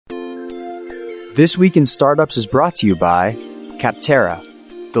This Week in Startups is brought to you by Capterra,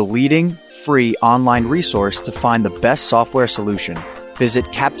 the leading free online resource to find the best software solution. Visit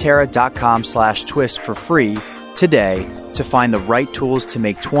capterra.com/twist for free today to find the right tools to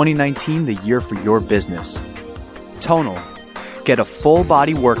make 2019 the year for your business. Tonal, get a full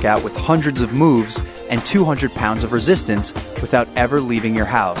body workout with hundreds of moves and 200 pounds of resistance without ever leaving your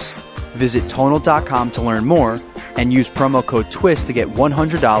house. Visit tonal.com to learn more and use promo code TWIST to get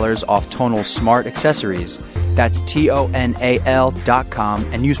 $100 off Tonal's smart accessories. That's TONAL.com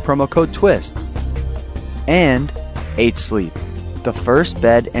and use promo code TWIST. And 8 Sleep, the first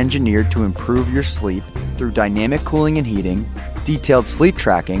bed engineered to improve your sleep through dynamic cooling and heating, detailed sleep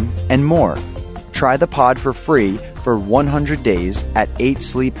tracking, and more. Try the pod for free for 100 days at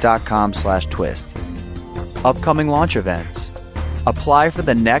 8sleep.com/twist. Upcoming launch events. Apply for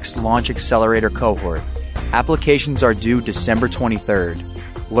the next Launch Accelerator cohort. Applications are due December 23rd.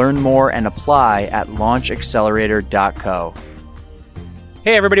 Learn more and apply at launchaccelerator.co.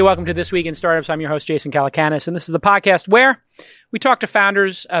 Hey, everybody. Welcome to This Week in Startups. I'm your host, Jason Calacanis, and this is the podcast where we talk to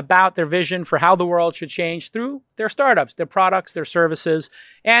founders about their vision for how the world should change through their startups, their products, their services,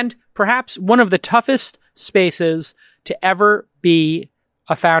 and perhaps one of the toughest spaces to ever be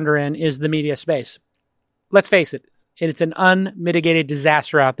a founder in is the media space. Let's face it. It's an unmitigated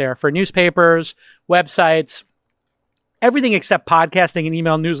disaster out there for newspapers, websites, everything except podcasting and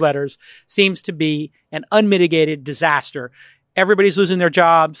email newsletters seems to be an unmitigated disaster. Everybody's losing their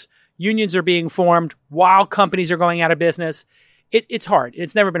jobs. Unions are being formed while companies are going out of business. It's hard.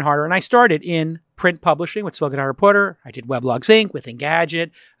 It's never been harder. And I started in print publishing with Silicon Valley Reporter. I did Weblogs Inc. with Engadget.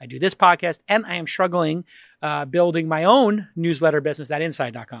 I do this podcast, and I am struggling building my own newsletter business at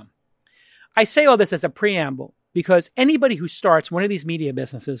inside.com. I say all this as a preamble because anybody who starts one of these media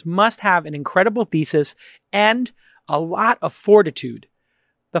businesses must have an incredible thesis and a lot of fortitude.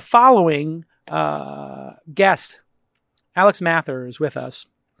 The following guest, Alex Mather, is with us,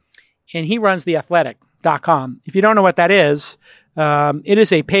 and he runs theathletic.com. If you don't know what that is, it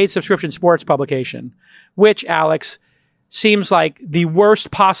is a paid subscription sports publication, which, Alex, seems like the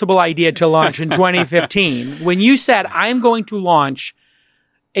worst possible idea to launch in 2015. When you said, I'm going to launch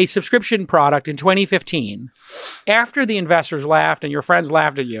a subscription product in 2015, after the investors laughed and your friends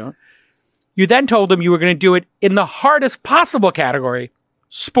laughed at you, you then told them you were going to do it in the hardest possible category,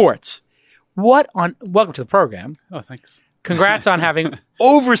 sports. Welcome to the program. Oh, thanks. Congrats on having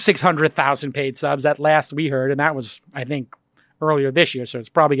over 600,000 paid subs at last we heard. And that was, I think, earlier this year. So it's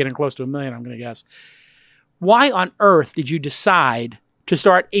probably getting close to 1 million, I'm going to guess. Why on earth did you decide to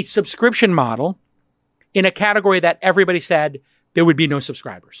start a subscription model in a category that everybody said there would be no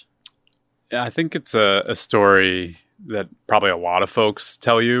subscribers? Yeah, I think it's a story that probably a lot of folks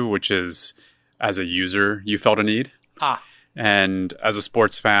tell you, which is as a user, you felt a need. And as a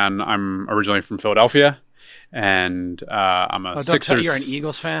sports fan, I'm originally from Philadelphia, and I'm a Sixers. You're an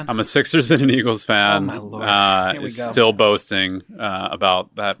Eagles fan? I'm a Sixers and an Eagles fan. Oh, my Lord. Here we go. Still boasting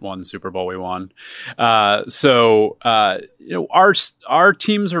about that one Super Bowl we won. Our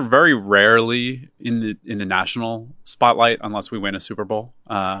teams are very rarely in the national spotlight unless we win a Super Bowl.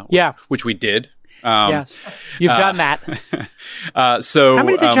 Which we did. Yes, you've done that. So how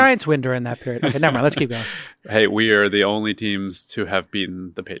many did the Giants win during that period? Okay, never mind. Let's keep going. Hey, we are the only teams to have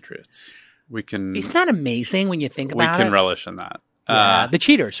beaten the Patriots. Isn't that amazing when you think about it? We can relish in that. The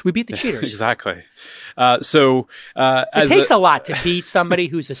cheaters. We beat the cheaters. Exactly. It takes a lot to beat somebody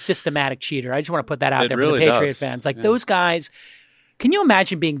who's a systematic cheater. I just want to put that out there for the Patriot fans. Those guys, can you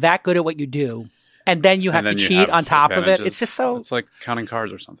imagine being that good at what you do? And then you have to cheat on top of it. It's just so. It's like counting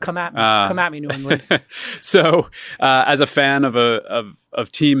cards or something. Come at me, New England. So, as a fan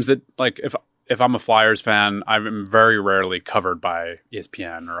of teams that, like, if I'm a Flyers fan, I'm very rarely covered by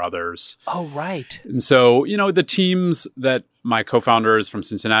ESPN or others. Oh, right. And so, the teams that my co-founder is from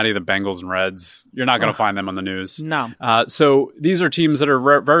Cincinnati, the Bengals and Reds, you're not going to find them on the news. No. So these are teams that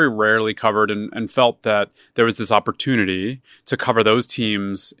are very rarely covered, and felt that there was this opportunity to cover those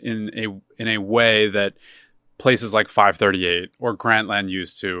teams in a way that places like 538 or Grantland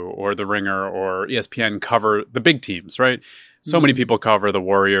used to, or The Ringer or ESPN cover the big teams, right? So many people cover the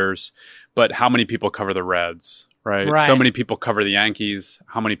Warriors, but how many people cover the Reds, right? So many people cover the Yankees.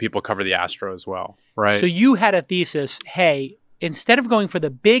 How many people cover the Astros as well, right? So you had a thesis, hey, instead of going for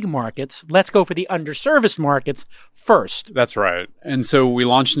the big markets, let's go for the underserviced markets first. That's right. And so we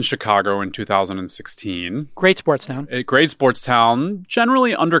launched in Chicago in 2016. Great sports town. A great sports town,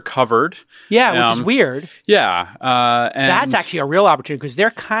 generally undercovered. Yeah, which is weird. Yeah. And that's actually a real opportunity because they're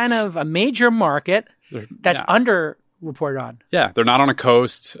kind of a major market that's underreported on. Yeah, they're not on a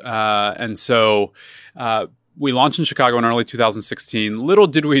coast. And so we launched in Chicago in early 2016. Little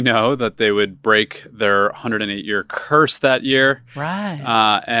did we know that they would break their 108-year curse that year. Right.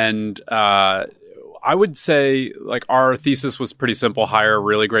 I would say like our thesis was pretty simple: hire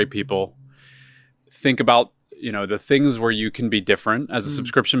really great people. Think about the things where you can be different. As a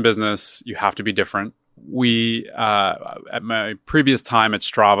subscription business, you have to be different. We at my previous time at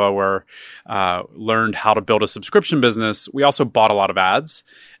Strava, where learned how to build a subscription business, we also bought a lot of ads.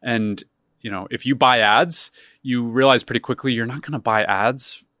 And if you buy ads, you realize pretty quickly you're not going to buy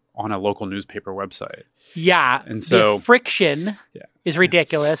ads on a local newspaper website. Yeah. And so the friction is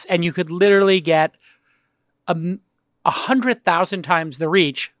ridiculous. And you could literally get 100,000 times the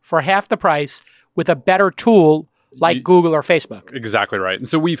reach for half the price with a better tool like Google or Facebook. Exactly right. And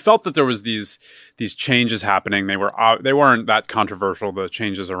so we felt that there was these changes happening. They weren't that controversial, the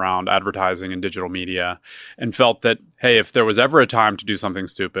changes around advertising and digital media, and felt that, hey, if there was ever a time to do something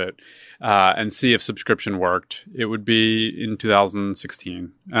stupid and see if subscription worked, it would be in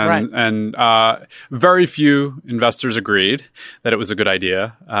 2016. And very few investors agreed that it was a good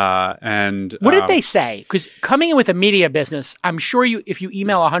idea. What did they say? Because coming in with a media business, I'm sure if you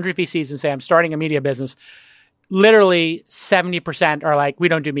email 100 VCs and say, I'm starting a media business, literally 70% are like, we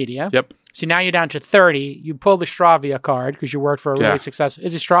don't do media. Yep. So now you're down to 30. You pull the Stravia card because you worked for a really successful...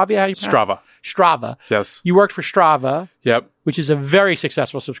 Is it Stravia? How you pronounce it? Strava. Yes. You worked for Strava. Yep. Which is a very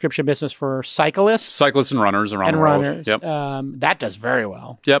successful subscription business for cyclists. Cyclists and runners around the world. Runners. Yep. That does very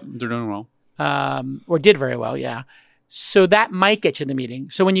well. Yep. They're doing well. Or did very well, yeah. So that might get you the meeting.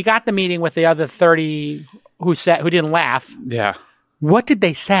 So when you got the meeting with the other 30 who didn't laugh... Yeah. What did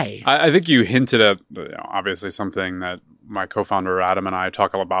they say? I think you hinted at, obviously, something that my co-founder Adam and I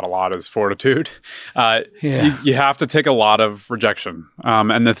talk about a lot is fortitude. You have to take a lot of rejection.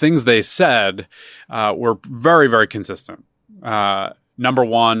 And the things they said were very, very consistent. Number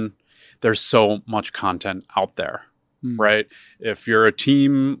one, there's so much content out there, right? If you're a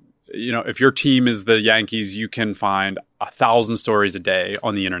team, if your team is the Yankees, you can find 1,000 stories a day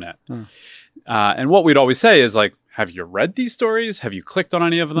on the internet. And what we'd always say is like, have you read these stories? Have you clicked on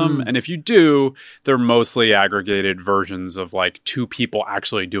any of them? And if you do, they're mostly aggregated versions of like two people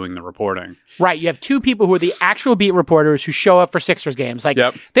actually doing the reporting. Right. You have two people who are the actual beat reporters who show up for Sixers games. Like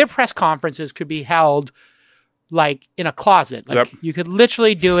their press conferences could be held like in a closet. Like you could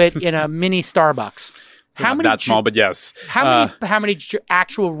literally do it in a mini Starbucks. How many? That small, but yes. How many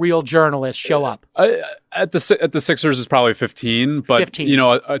actual real journalists show up? At the Sixers is probably 15, but 15.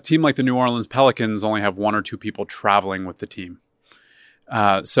 A team like the New Orleans Pelicans only have one or two people traveling with the team.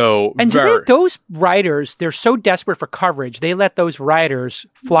 Those writers, they're so desperate for coverage, they let those writers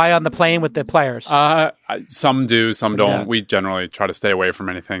fly on the plane with the players. Some do, some don't. Yeah. We generally try to stay away from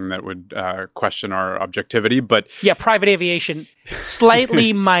anything that would question our objectivity. But private aviation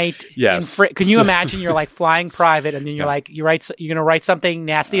slightly might. Yes. Can you imagine you're like flying private, and then you're like you're going to write something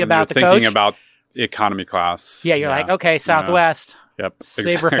nasty about the coach? Thinking about economy class. Yeah, you're like, okay, Southwest. Yep.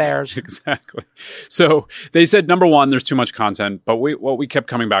 Saber fares. Exactly. So they said, number one, there's too much content, but what we kept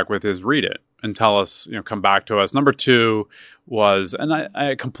coming back with is read it and tell us, come back to us. Number two was, and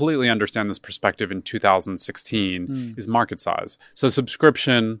I completely understand this perspective in 2016, is market size. So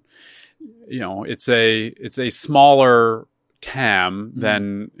subscription, it's a smaller TAM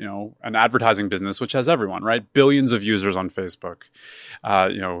than an advertising business, which has everyone, right? Billions of users on Facebook.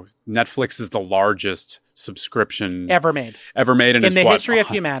 Netflix is the largest subscription ever made, and in the history of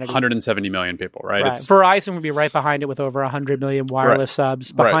humanity. 170 million people, right? Verizon would be right behind it with over 100 million wireless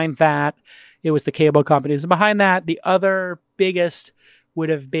subs. Behind that, it was the cable companies. And behind that, the other biggest would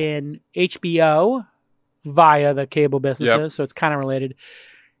have been HBO via the cable businesses. So it's kind of related.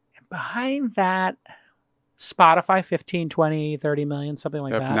 And behind that, Spotify, 15, 20, 30 million, something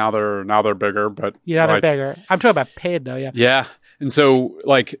like that. Now they're bigger, but they're bigger. I'm talking about paid though, Yeah. And so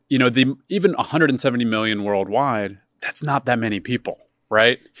even 170 million worldwide, that's not that many people,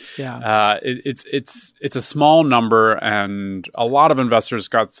 right? Yeah. It's a small number, and a lot of investors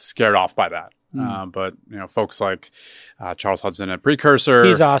got scared off by that. But folks like Charles Hudson at Precursor,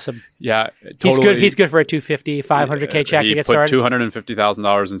 he's awesome. Yeah, totally. He's good for a 250, 500K check to get started. He put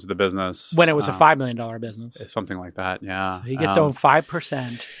 $250,000 into the business when it was a $5 million business, something like that. Yeah, so he gets to own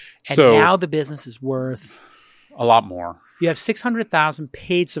 5%, and now the business is worth a lot more. You have 600,000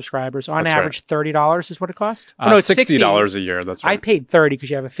 paid subscribers. On average, $30 is what it costs. It's $60 a year. That's right. I paid $30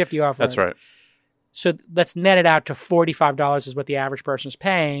 because you have a 50 offer. That's right. So let's net it out to $45 is what the average person is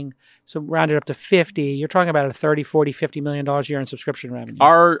paying. So round it up to 50. You're talking about a $30, $40, $50 million a year in subscription revenue.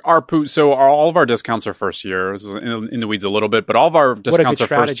 All of our discounts are first year. This is in the weeds a little bit, but all of our discounts are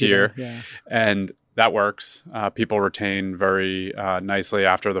first year. Yeah. And that works. People retain very nicely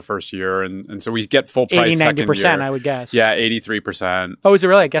after the first year. And so we get full price 90%, I would guess. Yeah, 83%. Oh, is it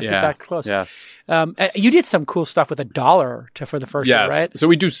really? I guessed it that close. Yes. You did some cool stuff with $1 for the first year, right? So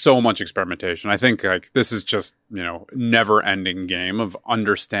we do so much experimentation. I think like this is just, never-ending game of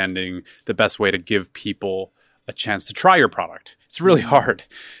understanding the best way to give people a chance to try your product. It's really hard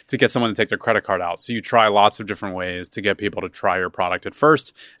to get someone to take their credit card out. So you try lots of different ways to get people to try your product at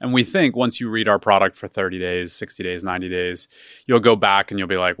first. And we think once you read our product for 30 days, 60 days, 90 days, you'll go back and you'll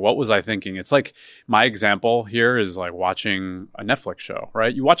be like, what was I thinking? It's like my example here is like watching a Netflix show,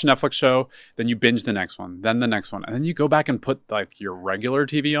 right? You watch a Netflix show, then you binge the next one, then the next one. And then you go back and put like your regular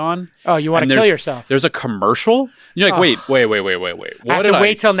TV on. Oh, you want to kill yourself. There's a commercial. And you're like, wait. I have to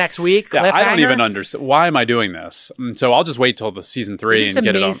wait till next week? Yeah, I don't even understand. Why am I doing this? And so I'll just wait till the season 3 and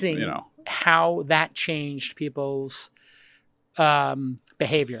get it up. It's amazing how that changed people's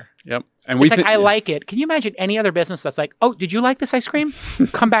behavior. Yep. And it's like, I like it. Can you imagine any other business that's like, oh, did you like this ice cream?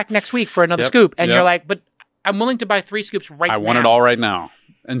 Come back next week for another scoop. And you're like, but I'm willing to buy 3 scoops right now. I want it all right now.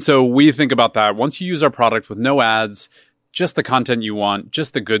 And so we think about that. Once you use our product with no ads, just the content you want,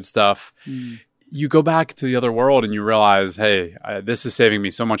 just the good stuff, you go back to the other world and you realize, hey, this is saving me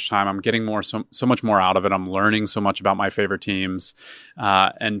so much time. I'm getting so much more out of it. I'm learning so much about my favorite teams.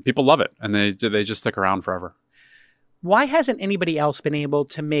 And people love it. And they just stick around forever. Why hasn't anybody else been able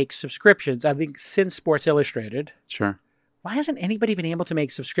to make subscriptions? I think since Sports Illustrated. Sure. Why hasn't anybody been able to make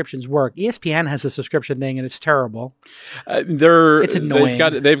subscriptions work? ESPN has a subscription thing, and it's terrible. It's annoying.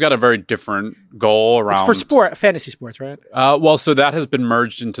 They've got a very different goal around. It's for fantasy sports, right? So that has been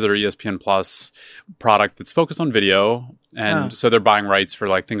merged into their ESPN Plus product that's focused on video, and so they're buying rights for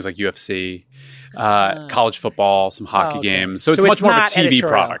like things like UFC, college football, some hockey games. So it's much more of a TV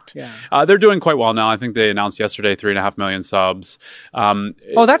product. Yeah. They're doing quite well now. I think they announced yesterday 3.5 million subs.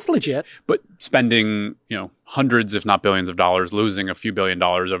 That's legit. But spending, hundreds, if not billions of dollars, losing a few $1 billion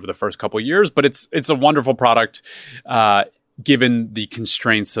over the first couple of years. But it's a wonderful product, given the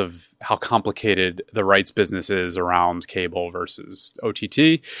constraints of how complicated the rights business is around cable versus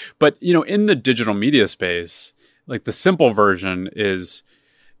OTT. But, in the digital media space, like the simple version is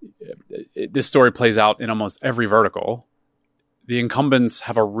this story plays out in almost every vertical. The incumbents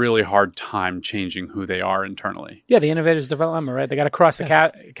have a really hard time changing who they are internally. Yeah, the innovator's dilemma, right? They got to cross the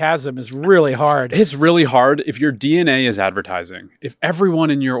chasm is really hard. It's really hard if your DNA is advertising. If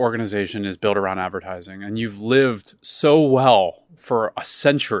everyone in your organization is built around advertising and you've lived so well for a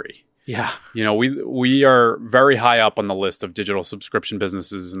century. Yeah. We are very high up on the list of digital subscription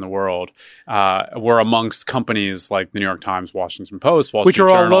businesses in the world. We're amongst companies like the New York Times, Washington Post, Wall Street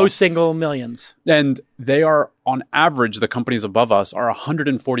Journal. Which are all low single millions. And they are, on average, the companies above us are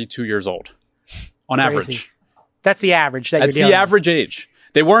 142 years old. On average. That's the average. That's the average age.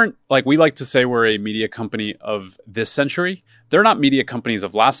 They weren't, like we like to say we're a media company of this century. They're not media companies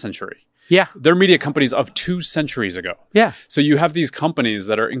of last century. Yeah. They're media companies of 2 centuries ago. Yeah. So you have these companies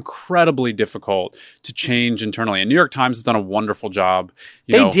that are incredibly difficult to change internally. And New York Times has done a wonderful job.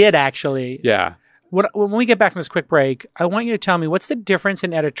 They did, actually. Yeah. When we get back from this quick break, I want you to tell me what's the difference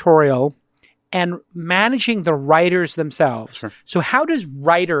in editorial and managing the writers themselves. Sure. So how does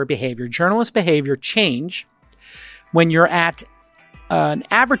writer behavior, journalist behavior change when you're at an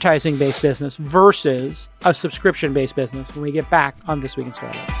advertising-based business versus a subscription-based business when we get back on This Week in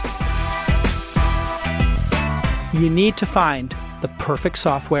Startups? You need to find the perfect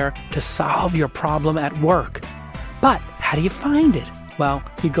software to solve your problem at work. But how do you find it? Well,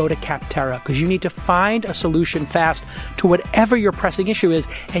 you go to Capterra because you need to find a solution fast to whatever your pressing issue is,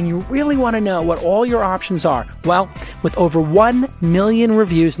 and you really want to know what all your options are. Well, with over 1 million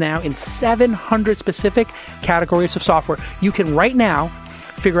reviews now in 700 specific categories of software, you can right now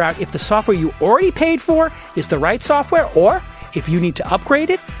figure out if the software you already paid for is the right software, or if you need to upgrade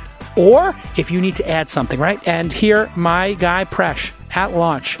it, or if you need to add something, right? And here, my guy Presh at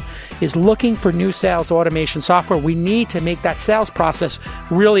launch is looking for new sales automation software. We need to make that sales process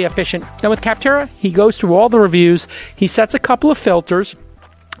really efficient. And with Capterra, he goes through all the reviews. He sets a couple of filters,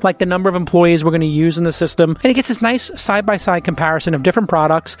 like the number of employees we're going to use in the system. And he gets this nice side-by-side comparison of different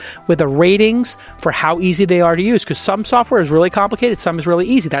products with the ratings for how easy they are to use. Because some software is really complicated, some is really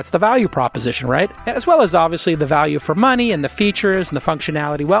easy. That's the value proposition, right? As well as obviously the value for money and the features and the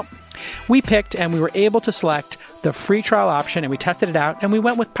functionality. Well, we picked and we were able to select the free trial option, and we tested it out, and we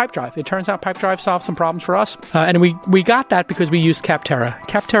went with Pipedrive. It turns out Pipedrive solved some problems for us, and we got that because we used Capterra.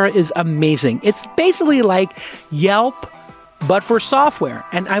 Capterra is amazing. It's basically like Yelp, but for software.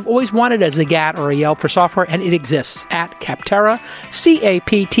 And I've always wanted a Zagat or a Yelp for software, and it exists at Capterra,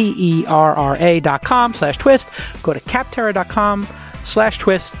 CAPTERRA.com/twist. Go to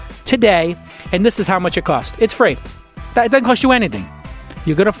capterra.com/twist today, and this is how much it costs. It's free. It doesn't cost you anything.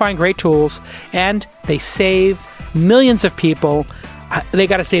 You're going to find great tools, and they save millions of people. They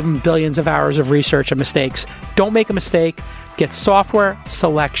got to save them billions of hours of research and mistakes. Don't make a mistake. Get software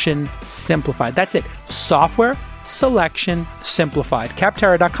selection simplified. That's it. Software selection simplified.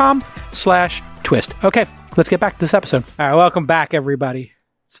 Capterra.com/twist. Okay, let's get back to this episode. All right, welcome back, everybody.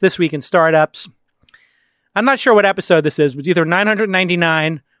 It's This Week in Startups. I'm not sure what episode this is, but it's either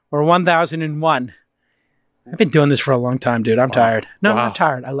 999 or 1001. I've been doing this for a long time, dude. I'm tired. No, I'm not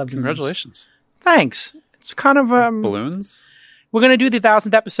tired. I love doing Congratulations. this. Thanks. It's kind of... Balloons? We're going to do the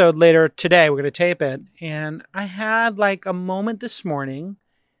 1000th episode later today. We're going to tape it. And I had like a moment this morning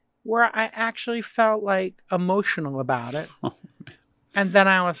where I actually felt like emotional about it. Oh, and then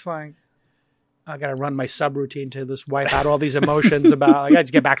I was like, I got to run my subroutine to just wipe out all these emotions about, I got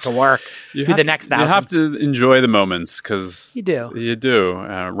to get back to work. Do the next 1000. You have to enjoy the moments because you do. You do.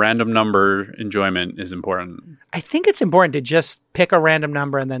 Random number enjoyment is important. I think it's important to just pick a random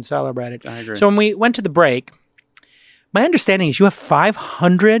number and then celebrate it. I agree. So when we went to the break, my understanding is you have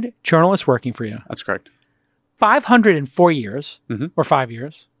 500 journalists working for you. That's correct. 500 in 4 years or 5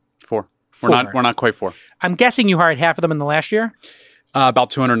 years. 4. 4. We're not quite 4. I'm guessing you hired half of them in the last year? About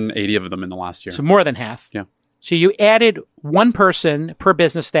 280 of them in the last year. So more than half. Yeah. So you added one person per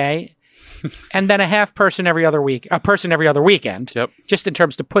business day and then a half person every other week, a person every other weekend. Yep. Just in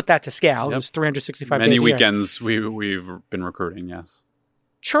terms to put that to scale. It was 365 days a Many year. weekends we've been recruiting, yes.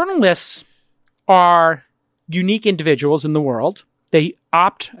 Journalists are unique individuals in the world. They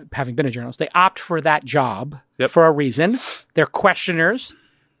opt, having been a journalist, they opt for that job for a reason. They're questioners.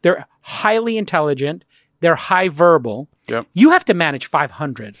 They're highly intelligent. They're high verbal. Yep. You have to manage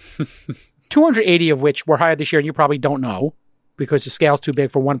 500. 280 of which were hired this year, and you probably don't know because the scale's too big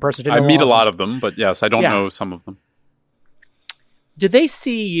for one person to know. I meet a lot of them, but yes, I don't know some of them. Do they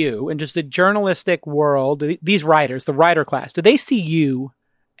see you in just the journalistic world, these writers, the writer class, do they see you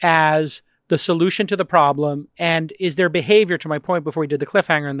as the solution to the problem? And is their behavior, to my point before we did the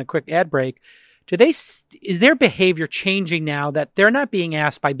cliffhanger and the quick ad break, is their behavior changing now that they're not being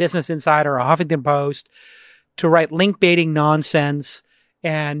asked by Business Insider or Huffington Post to write link baiting nonsense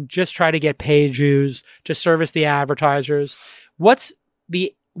and just try to get page views to service the advertisers? What's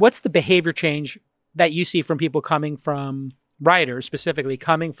the behavior change that you see from people coming from writers, specifically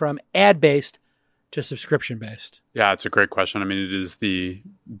coming from ad-based to subscription-based? Yeah, it's a great question. I mean, it is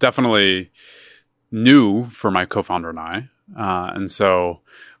definitely new for my co-founder and I. And so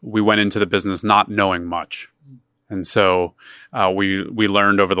we went into the business not knowing much. And so we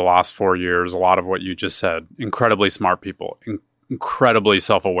learned over the last 4 years a lot of what you just said. Incredibly smart people, incredibly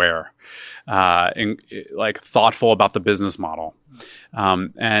self-aware, like thoughtful about the business model.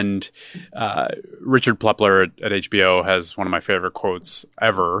 And Richard Plepler at HBO has one of my favorite quotes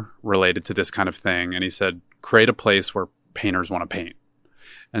ever related to this kind of thing. And he said, create a place where painters want to paint.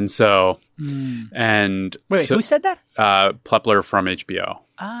 And so, Wait, who said that? Plepler from HBO.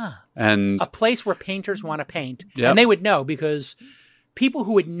 And a place where painters want to paint. Yep. And they would know because people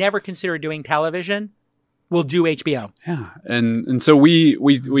who would never consider doing television will do HBO. Yeah. And so we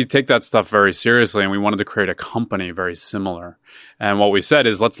take that stuff very seriously, and we wanted to create a company very similar. And what we said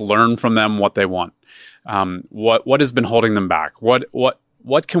is, let's learn from them what they want. What has been holding them back?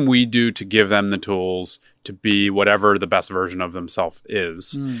 What can we do to give them the tools to be whatever the best version of themselves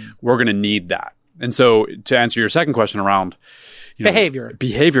is? We're going to need that. And so to answer your second question around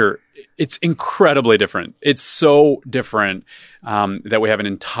behavior, it's incredibly different. It's so different that we have an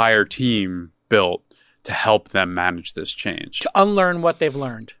entire team built to help them manage this change. To unlearn what they've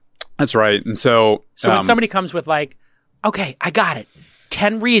learned. That's right. And so when somebody comes with like, okay, I got it.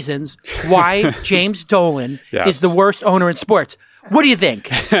 10 reasons why James Dolan is the worst owner in sports. What do you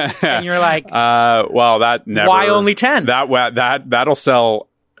think? And you're like, well, that never. Why only 10? That'll sell,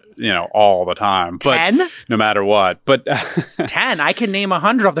 all the time. 10? No matter what. But 10. I can name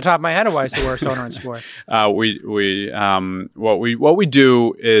 100 off the top of my head of why he's the worst owner in sports. What we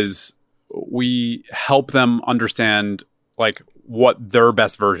do is we help them understand like what their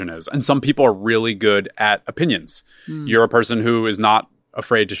best version is. And some people are really good at opinions. You're a person who is not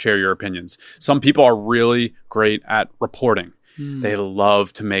afraid to share your opinions. Some people are really great at reporting. They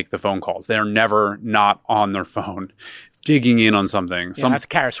love to make the phone calls. They're never not on their phone digging in on something. Yeah, that's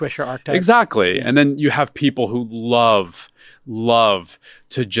Kara Swisher archetype. Exactly. Yeah. And then you have people who love love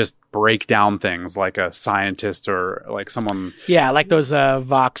to just break down things like a scientist or like someone. Yeah, like those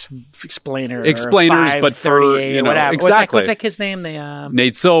Vox explainers, but for whatever. Exactly. What's that kid's name?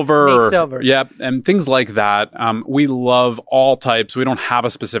 Nate Silver. Nate Silver. Yep, and things like that. We love all types. We don't have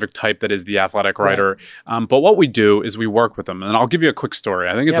a specific type that is the athletic writer, but what we do is we work with them. And I'll give you a quick story.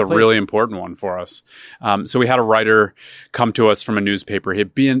 I think it's really important one for us. So we had a writer come to us from a newspaper. He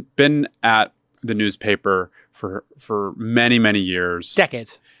had been at the newspaper for many, many years.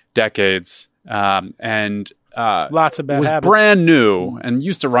 Decades. And lots of bad was habits. Brand new and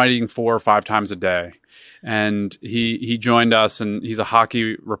used to writing 4 or 5 times a day. And he joined us, and he's a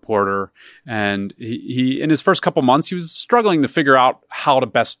hockey reporter. And he in his first couple months, he was struggling to figure out how to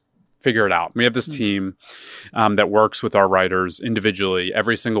best figure it out. We have this team that works with our writers individually,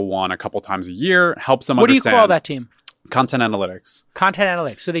 every single one, a couple times a year, helps them understand. What do you call that team? Content analytics. Content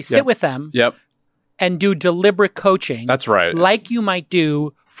analytics. So they sit with them. Yep. And do deliberate coaching. That's right. Like you might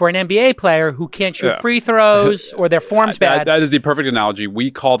do for an NBA player who can't shoot free throws or their form's bad. That is the perfect analogy. We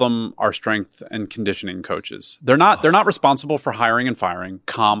call them our strength and conditioning coaches. They're not responsible for hiring and firing,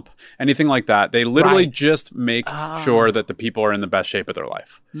 comp, anything like that. They literally just make sure that the people are in the best shape of their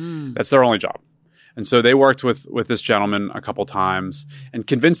life. That's their only job. And so they worked with this gentleman a couple times and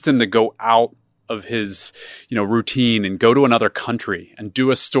convinced him to go out of his routine and go to another country and do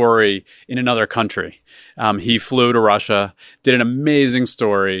a story in another country. He flew to Russia, did an amazing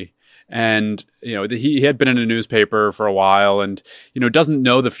story, and he had been in a newspaper for a while and doesn't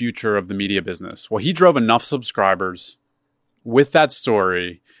know the future of the media business. Well, he drove enough subscribers with that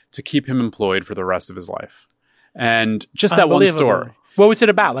story to keep him employed for the rest of his life. And just that one story. What was it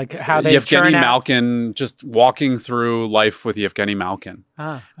about? Like how they Yevgeny Malkin, just walking through life with Yevgeny Malkin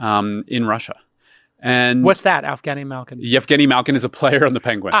in Russia. And what's that, Yevgeny Malkin? Yevgeny Malkin is a player on the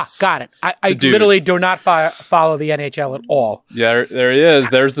Penguins. Got it. I literally do not follow the NHL at all. Yeah, there he is.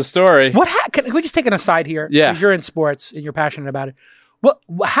 There's the story. Can we just take an aside here? Yeah. Because you're in sports and you're passionate about it.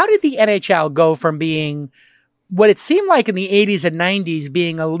 How did the NHL go from being what it seemed like in the 80s and 90s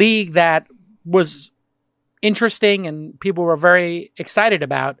being a league that was interesting and people were very excited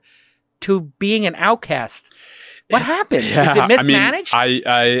about to being an outcast? What happened? Yeah, Is it mismanaged?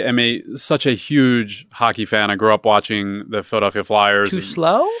 I am such a huge hockey fan. I grew up watching the Philadelphia Flyers. Too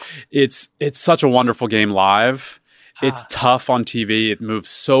slow? It's such a wonderful game live. It's tough on TV. It moves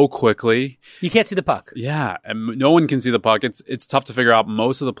so quickly. You can't see the puck. Yeah, and no one can see the puck. It's tough to figure out.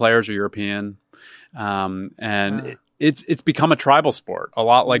 Most of the players are European, it's become a tribal sport, a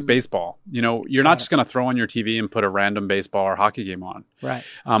lot like baseball. You're not just going to throw on your TV and put a random baseball or hockey game on. Right.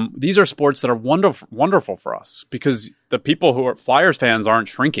 These are sports that are wonderful for us because the people who are Flyers fans aren't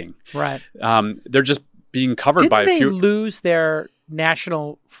shrinking. Right. They're just being covered by a few. Didn't they lose their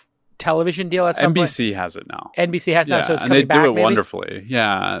national television deal at some NBC point? has it now. NBC has now, so it's and coming back, they do it maybe? wonderfully.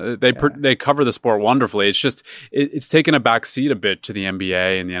 Yeah, they cover the sport wonderfully. It's just it's taken a back seat a bit to the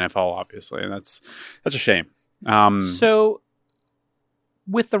NBA and the NFL, obviously, and that's a shame. So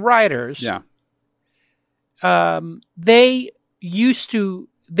with the writers, they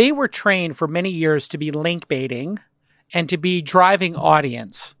were trained for many years to be link baiting and to be driving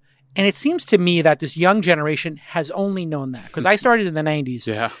audience. And it seems to me that this young generation has only known that because I started in the 90s.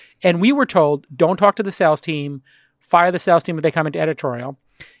 Yeah. And we were told, don't talk to the sales team, fire the sales team if they come into editorial.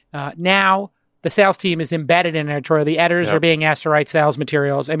 Now the sales team is embedded in editorial. The editors are being asked to write sales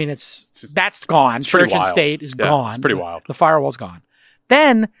materials. I mean, that's gone. It's Church and state is gone. It's pretty wild. The firewall's gone.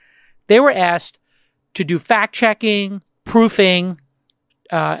 Then they were asked to do fact checking, proofing,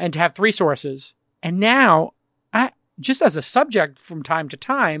 and to have 3 sources. And now, just as a subject from time to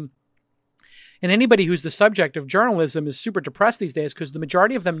time, and anybody who's the subject of journalism is super depressed these days because the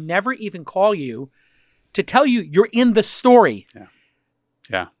majority of them never even call you to tell you you're in the story.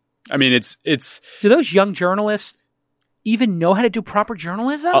 Yeah. I mean, it's. Do those young journalists even know how to do proper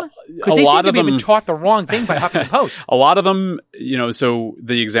journalism? Because they seem to be taught the wrong thing by Huffington Post. A lot of them, so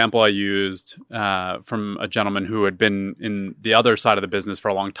the example I used from a gentleman who had been in the other side of the business for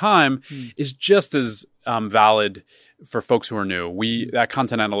a long time is just as valid for folks who are new. That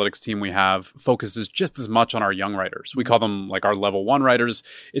content analytics team we have focuses just as much on our young writers. We call them like our level 1 writers.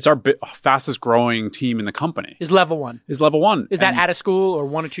 It's our fastest growing team in the company. Is level 1. Is level 1. Is that out of school or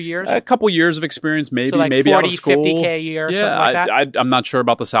 1 or 2 years? A couple years of experience, maybe, so like maybe 40, out of school. 50K a year or something like that? I'm not sure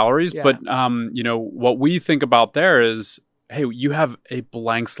about the salaries, but what we think about there is, hey, you have a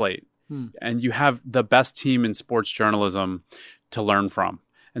blank slate and you have the best team in sports journalism to learn from.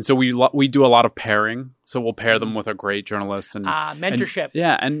 And so we do a lot of pairing. So we'll pair them with a great journalist and mentorship.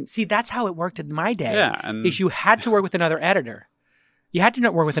 And see, that's how it worked in my day. Yeah, is you had to work with another editor. You had to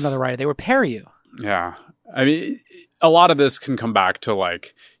not work with another writer. They would pair you. Yeah, I mean, a lot of this can come back to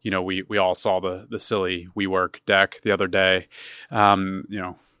like, we all saw the silly WeWork deck the other day,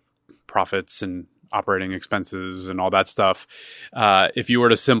 profits and operating expenses and all that stuff. If you were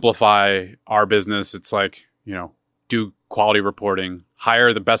to simplify our business, it's like, do quality reporting,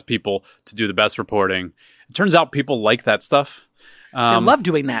 hire the best people to do the best reporting. It turns out people like that stuff. They love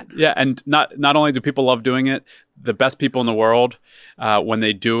doing that. Yeah, and not only do people love doing it, the best people in the world, when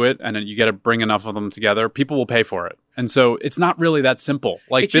they do it, and you got to bring enough of them together, people will pay for it. And so it's not really that simple.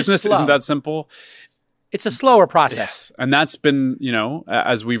 Like It's just business slow. isn't that simple. It's a slower process. Yes. And that's been,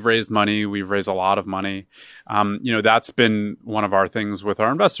 as we've raised money, we've raised a lot of money. That's been one of our things with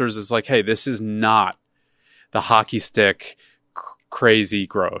our investors is like, hey, this is not the hockey stick crazy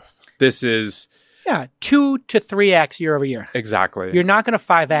growth. This is 2 to 3x year over year. exactly. You're not going to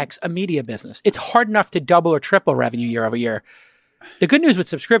 5x a media business. It's hard enough to double or triple revenue year over year. The good news with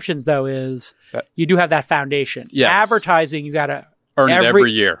subscriptions, though, is you do have that foundation. Yes. Advertising, you got to Earn it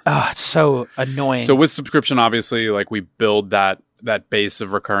every year. Oh, it's so annoying. So with subscription, obviously, like we build that base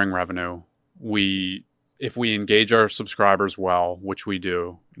of recurring revenue. If we engage our subscribers well, which we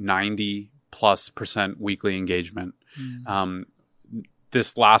do, 90+% weekly engagement.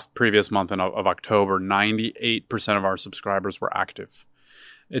 This previous month of October, 98% of our subscribers were active.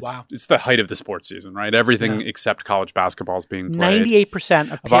 It's the height of the sports season, right? Everything except college basketball is being played.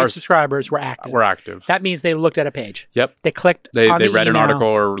 98% of paid subscribers were active. That means they looked at a page. Yep. They clicked They on the read an email. article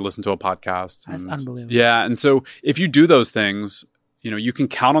or listened to a podcast. That's unbelievable. Yeah. And so if you do those things, you can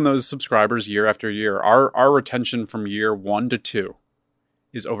count on those subscribers year after year. Our retention from year 1 to 2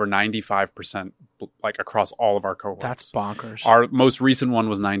 is over 95%, like across all of our cohorts. That's bonkers. Our most recent one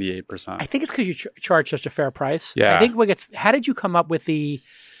was 98%. I think it's because you charge such a fair price. Yeah. I think how did you come up with the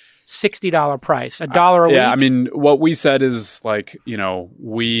 $60 price, $1 a week? Yeah, I mean, what we said is like,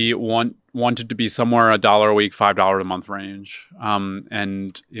 we wanted to be somewhere $1 a week, $5 a month range.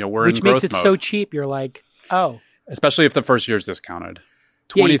 And we're in growth Which makes it mode. so cheap. You're like, oh. Especially if the first year's discounted.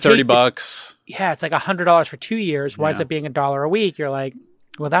 20, 30 bucks. Yeah, it's like $100 for 2 years. Winds up being $1 a week. You're like,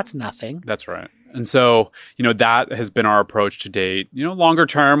 well, that's nothing. That's right. And so, that has been our approach to date. Longer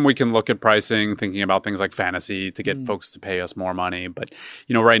term, we can look at pricing, thinking about things like fantasy to get folks to pay us more money. But,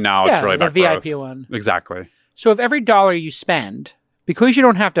 right now, it's really about the VIP growth. one. Exactly. So if every dollar you spend, because you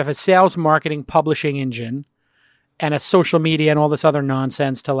don't have to have a sales, marketing, publishing engine and a social media and all this other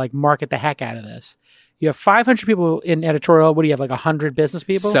nonsense to like market the heck out of this, you have 500 people in editorial. What do you have, like 100 business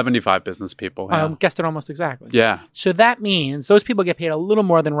people? 75 business people. Yeah. Guessed it almost exactly. Yeah. So that means those people get paid a little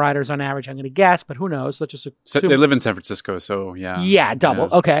more than writers on average, I'm going to guess, but who knows? Let's just assume. They live in San Francisco, so yeah. Yeah, double.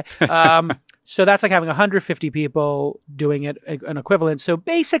 Yeah. Okay. So that's like having 150 people doing it, an equivalent. So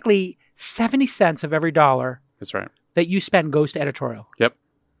basically 70 cents of every dollar That's right. that you spend goes to editorial. Yep.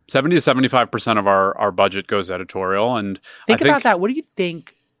 70 to 75% of our budget goes to editorial. And Think about that. What do you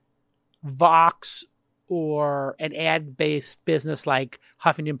think Vox or an ad-based business like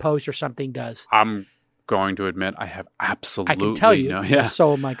Huffington Post or something does? I'm going to admit I have absolutely I can tell you. no. I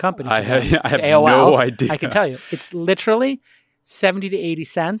sold my company to I have AOL. no idea. I can tell you. It's literally 70 to 80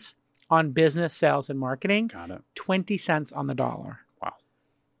 cents on business, sales, and marketing. Got it. 20 cents on the dollar. Wow.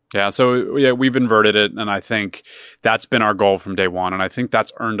 Yeah. So we've inverted it. And I think that's been our goal from day one. And I think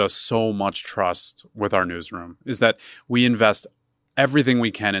that's earned us so much trust with our newsroom is that we invest everything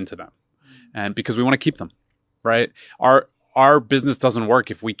we can into them. And because we want to keep them, right? Our business doesn't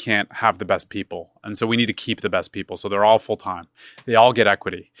work if we can't have the best people. And so we need to keep the best people. So they're all full-time. They all get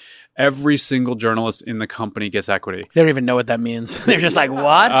equity. Every single journalist in the company gets equity. They don't even know what that means. They're just like,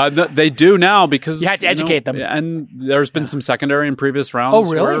 what? They do now because you have to educate them. And there's been some secondary in previous rounds. Oh,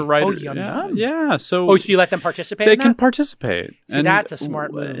 really? Where writers, yum. Yeah. So so you let them participate they in that? can participate. See, and that's a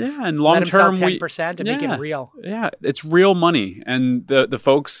smart move. Yeah, and long let them term, sell 10% and make it real. Yeah, it's real money, and the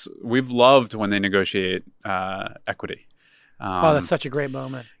folks we've loved when they negotiate equity. That's such a great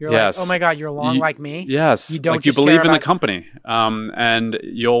moment. You're yes. like, oh my God, you're long like me. Yes. You don't like you just believe care in the about- company, and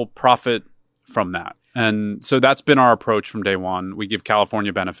you'll profit from that. And so that's been our approach from day one. We give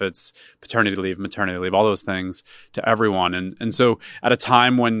California benefits, paternity leave, maternity leave, all those things to everyone. And so at a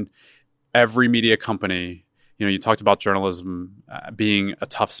time when every media company, you talked about journalism being a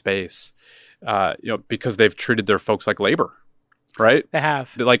tough space, because they've treated their folks like labor, right? They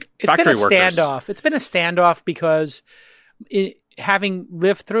have. They're like It's factory been a workers. standoff. It's been a standoff because having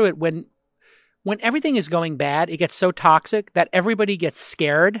lived through it, when everything is going bad, it gets so toxic that everybody gets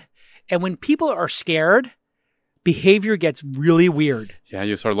scared. And when people are scared, behavior gets really weird. Yeah,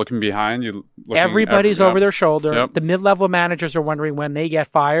 you start looking behind. Everybody's over their shoulder. Yep. The mid-level managers are wondering when they get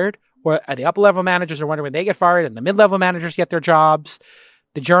fired, or the upper-level managers are wondering when they get fired, and the mid-level managers get their jobs.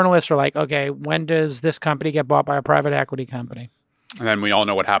 The journalists are like, okay, when does this company get bought by a private equity company? And then we all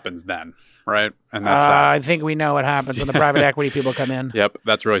know what happens then, right? And that's sad. I think we know what happens when the private equity people come in. Yep,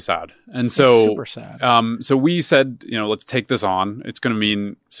 that's really sad. And so, It's super sad. So we said, let's take this on. It's going to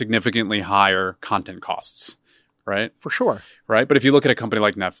mean significantly higher content costs, right? For sure. Right. But if you look at a company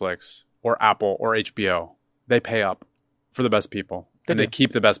like Netflix or Apple or HBO, they pay up for the best people. They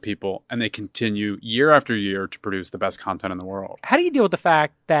keep the best people, and they continue year after year to produce the best content in the world. How do you deal with the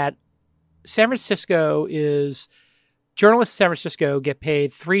fact that journalists in San Francisco get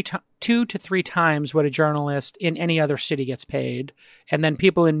paid 2 to 3 times what a journalist in any other city gets paid, and then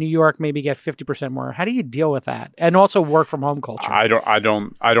people in New York maybe get 50% more? How do you deal with that? And also work from home culture. I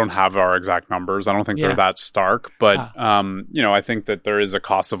don't have our exact numbers. I don't think they're that stark, but I think that there is a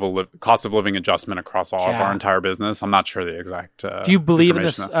cost of living adjustment across all of our entire business. I'm not sure the exact. Do you believe in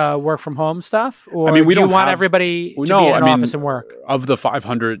this work from home stuff, or we do you don't want everybody to be in an office and work? Of the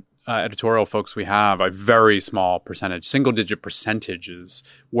 500 editorial folks we have, a very small percentage, single-digit percentages,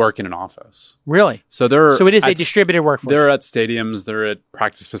 work in an office. Really? So it is a distributed workforce. They're at stadiums, they're at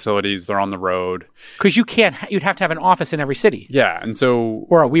practice facilities, they're on the road. Because you'd have to have an office in every city. Yeah, and so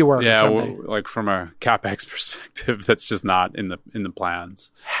or a WeWork. Yeah, or something. like from a CapEx perspective, that's just not in the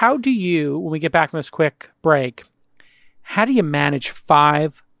plans. How do you, when we get back from this quick break, how do you manage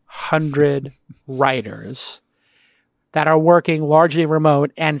 500 writers that are working largely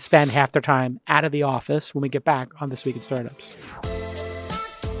remote and spend half their time out of the office when we get back on This Week in Startups?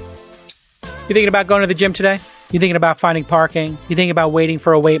 You thinking about going to the gym today? You thinking about finding parking? You thinking about waiting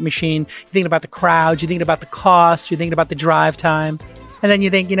for a weight machine? You thinking about the crowds? You thinking about the cost? You thinking about the drive time? And then you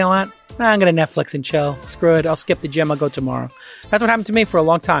think, you know what? I'm going to Netflix and chill. Screw it. I'll skip the gym. I'll go tomorrow. That's what happened to me for a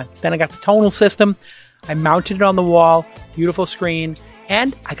long time. Then I got the tonal system. I mounted it on the wall. Beautiful screen.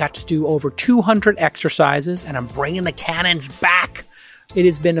 And I got to do over 200 exercises, and I'm bringing the cannons back. It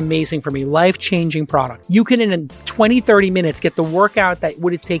has been amazing for me. Life-changing product. You can, in 20, 30 minutes, get the workout that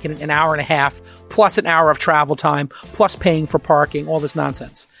would have taken an hour and a half, plus an hour of travel time, plus paying for parking, all this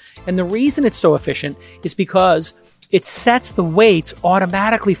nonsense. And the reason it's so efficient is because it sets the weights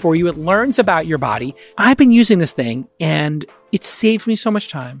automatically for you. It learns about your body. I've been using this thing, and it saved me so much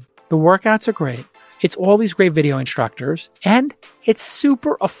time. The workouts are great. It's all these great video instructors, and it's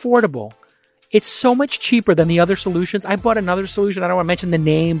super affordable. It's so much cheaper than the other solutions. I bought another solution. I don't want to mention the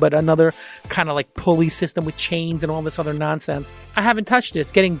name, but another kind of like pulley system with chains and all this other nonsense. I haven't touched it.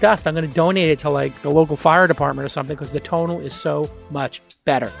 It's getting dust. I'm going to donate it to like the local fire department or something because the Tonal is so much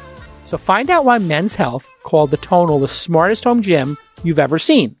better. So find out why Men's Health called the Tonal the smartest home gym you've ever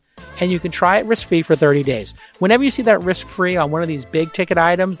seen. And you can try it risk-free for 30 days. Whenever you see that risk-free on one of these big ticket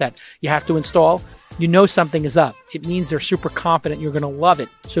items that you have to install, you know something is up. It means they're super confident you're going to love it.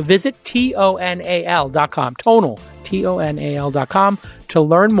 So visit TONAL.com, Tonal, TONAL.com to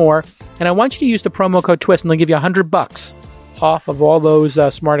learn more. And I want you to use the promo code TWIST, and they'll give you $100 off of all those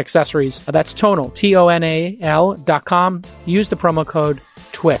smart accessories. That's Tonal, TONAL.com. Use the promo code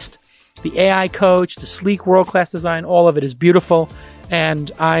TWIST. The AI coach, the sleek world-class design, all of it is beautiful,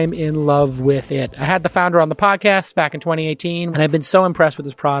 and I'm in love with it. I had the founder on the podcast back in 2018, and I've been so impressed with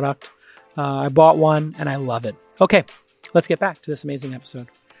this product. I bought one, and I love it. Okay, let's get back to this amazing episode.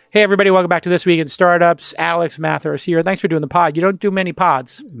 Hey, everybody, welcome back to This Week in Startups. Alex Mather is here. Thanks for doing the pod. You don't do many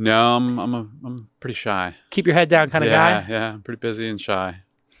pods. No, I'm pretty shy. Keep your head down kind of guy? Yeah, I'm pretty busy and shy.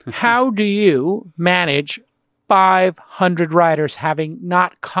 How do you manage 500 writers having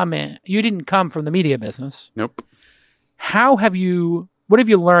not come in? You didn't come from the media business. Nope. What have you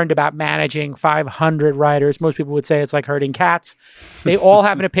learned about managing 500 writers? Most people would say it's like herding cats. They all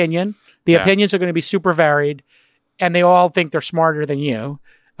have an opinion. The opinions are going to be super varied, and they all think they're smarter than you.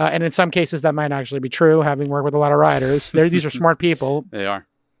 And in some cases, that might actually be true, having worked with a lot of writers. These are smart people. They are.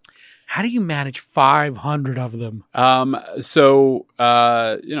 How do you manage 500 of them? It's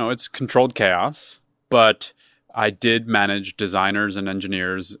controlled chaos, but I did manage designers and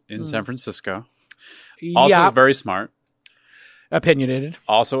engineers in San Francisco. Also very smart. Opinionated.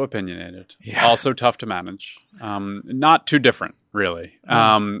 Also opinionated. Yeah. Also tough to manage. Not too different, really.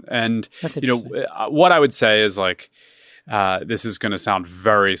 And That's what I would say is this is going to sound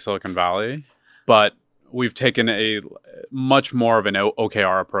very Silicon Valley, but we've taken a much more of an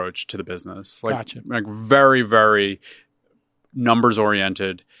OKR approach to the business. Gotcha. Like very, very numbers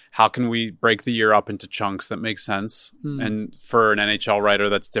oriented. How can we break the year up into chunks that make sense? And for an NHL writer,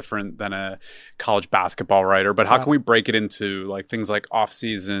 that's different than a college basketball writer. But how can we break it into like things like off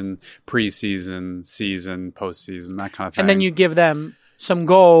season, preseason, season, postseason, that kind of thing? And then you give them some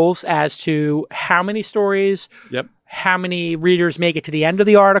goals as to how many stories, how many readers make it to the end of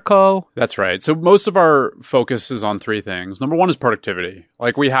the article. That's right. So most of our focus is on three things. Number one is productivity.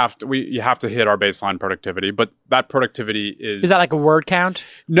 Like you have to hit our baseline productivity, but that productivity is that like a word count?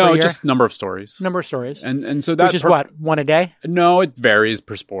 No, just number of stories. Number of stories. And so that which is what, one a day? No, it varies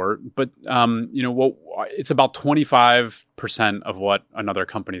per sport, but it's about 25% of what another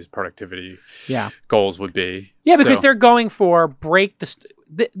company's productivity goals would be. Yeah, because they're going for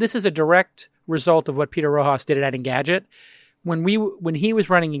this is a direct result of what Peter Rojas did at Engadget. When he was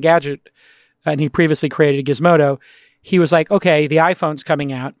running Engadget, and he previously created Gizmodo, he was like, okay, the iPhone's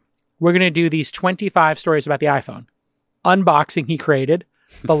coming out. We're going to do these 25 stories about the iPhone. Unboxing he created,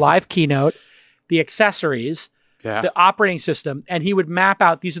 the live keynote, the accessories, the operating system, and he would map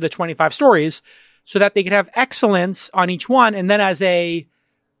out these are the 25 stories so that they could have excellence on each one. And then as a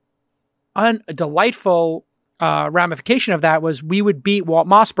delightful ramification of that was we would beat Walt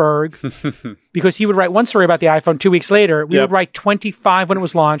Mossberg because he would write one story about the iPhone 2 weeks later. We would write 25 when it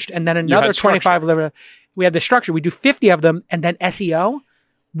was launched and then another 25. We had the structure. We do 50 of them and then SEO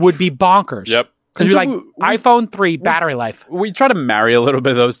would be bonkers. Yep. Because you're like, iPhone 3 battery life. We try to marry a little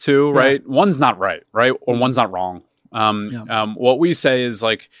bit of those two, right? One's not right? Or one's not wrong. What we say is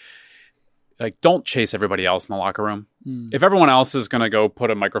like don't chase everybody else in the locker room. If everyone else is going to go put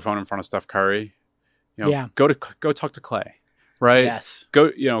a microphone in front of Steph Curry, go talk to Clay, right? Yes.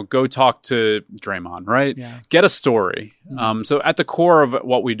 Go talk to Draymond, right? Yeah. Get a story. So at the core of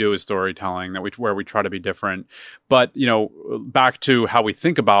what we do is storytelling, where we try to be different. But back to how we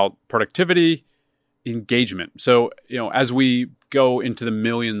think about productivity, engagement. So as we go into the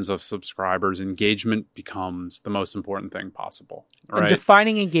millions of subscribers, engagement becomes the most important thing possible. Right? And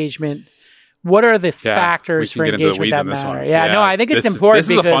defining engagement. What are the factors for engagement that matter? No, I think it's important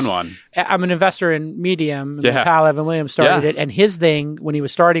because this is a fun one. I'm an investor in Medium. Pal Evan Williams started it, and his thing when he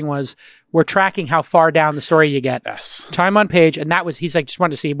was starting was we're tracking how far down the story you get. Yes. Time on page, and he's like just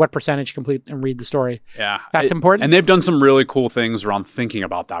wanted to see what percentage complete and read the story. Yeah. That's important. And they've done some really cool things around thinking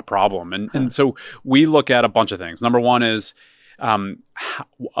about that problem. And so we look at a bunch of things. Number one is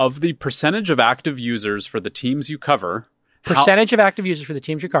of the percentage of active users for the teams you cover. Percentage of active users for the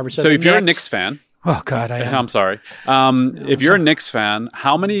teams you cover. So if you're a Knicks fan. Oh, God, I'm sorry. If you're a Knicks fan,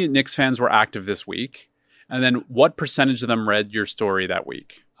 how many Knicks fans were active this week? And then what percentage of them read your story that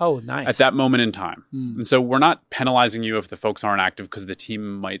week? Oh, nice. At that moment in time. And so we're not penalizing you if the folks aren't active because the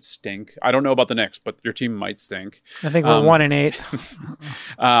team might stink. I don't know about the Knicks, but your team might stink. I think we're 1-8.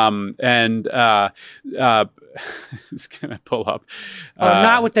 It's gonna pull up.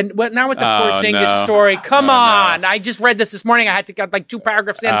 Not with the Porzingis story. Come on! No. I just read this morning. I had to get like 2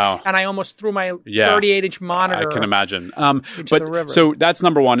 paragraphs in, and I almost threw my 38-inch monitor. I can imagine. Into the river. So that's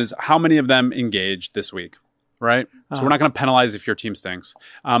number one: is how many of them engaged this week, right? So we're not going to penalize if your team stinks.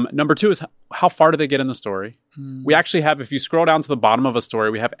 Number two is how far do they get in the story? We actually have, if you scroll down to the bottom of a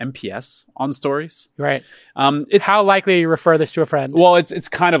story, we have NPS on stories. Right. It's how likely you refer this to a friend? Well, it's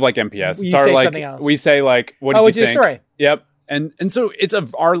kind of like NPS. It's something else. We say like, what do you think? Story. Yep. And so it's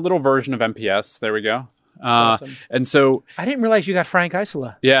our little version of NPS. There we go. Awesome. And so I didn't realize you got Frank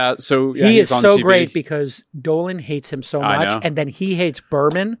Isola. Yeah. So he is on so TV. Great because Dolan hates him so much, and then he hates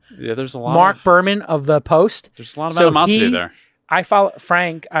Berman. Yeah, there's a lot. Mark Berman of the Post. There's a lot of animosity there. I follow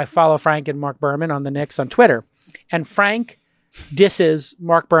Frank and Mark Berman on the Knicks on Twitter, and Frank disses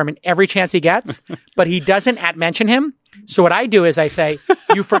Mark Berman every chance he gets, but he doesn't @mention him. So what I do is I say,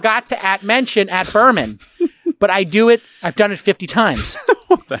 "You forgot to @mention @Berman." But I do it. I've done it 50 times.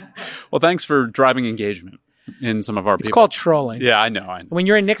 Well, thanks for driving engagement in some of our people. It's called trolling. Yeah, I know. When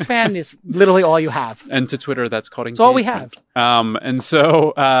you're a Knicks fan, it's literally all you have. And to Twitter, that's called engagement. It's all we have. And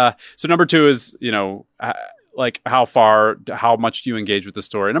so number two is, like how much do you engage with the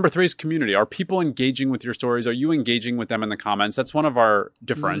story? Number three is community. Are people engaging with your stories? Are you engaging with them in the comments? That's one of our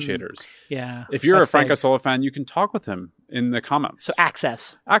differentiators. Yeah. If you're a Frank Isola fan, you can talk with him in the comments. So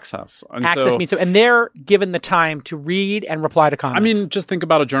access. And means so, and they're given the time to read and reply to comments. I mean, just think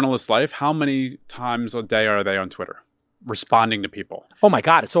about a journalist's life. How many times a day are they on Twitter responding to people? Oh my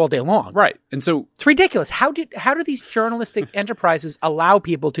God, it's all day long. Right. And so it's ridiculous. How do these journalistic enterprises allow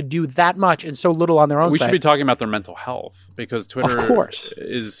people to do that much and so little on their own site? We should be talking about their mental health because Twitter of course.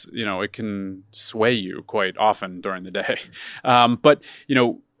 is, it can sway you quite often during the day. But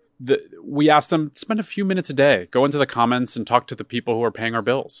we ask them to spend a few minutes a day, go into the comments and talk to the people who are paying our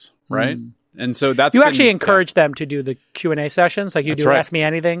bills, right? And so that's you actually encourage them to do the Q&A sessions like you do Ask Me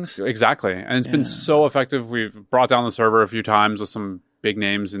Anythings. Exactly. And it's been so effective. We've brought down the server a few times with some big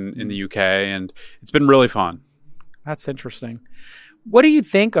names in the UK, and it's been really fun. That's interesting. What do you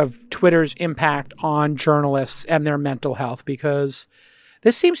think of Twitter's impact on journalists and their mental health? Because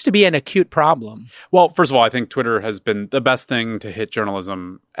This seems to be an acute problem. Well, first of all, I think Twitter has been the best thing to hit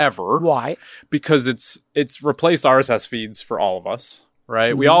journalism ever. Why? Because it's replaced RSS feeds for all of us.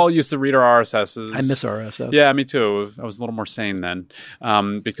 Right. We all used to read our RSSs. I miss RSS. Yeah, me too. I was a little more sane then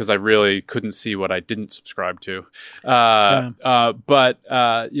because I really couldn't see what I didn't subscribe to. But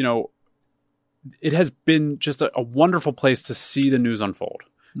it has been just a wonderful place to see the news unfold.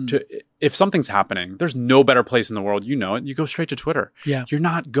 If something's happening, there's no better place in the world. You know it. You go straight to Twitter. Yeah. You're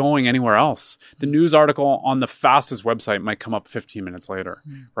not going anywhere else. The news article on the fastest website might come up 15 minutes later,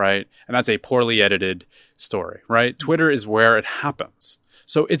 right? And that's a poorly edited story, right? Twitter is where it happens.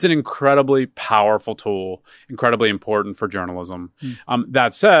 So it's an incredibly powerful tool, incredibly important for journalism.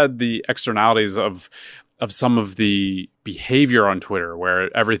 That said, the externalities of some of the behavior on Twitter,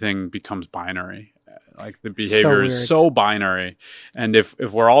 where everything becomes binary, like the behavior is so binary, and if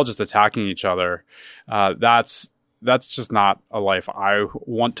we're all just attacking each other, that's just not a life I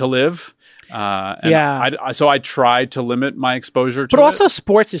want to live. So I try to limit my exposure to it. But also,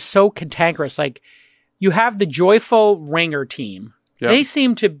 sports is so cantankerous. Like, you have the joyful Ringer team. Yep. They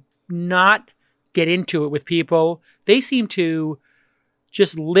seem to not get into it with people. They seem to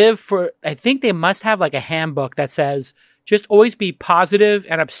just live for, I think they must have like a handbook that says just always be positive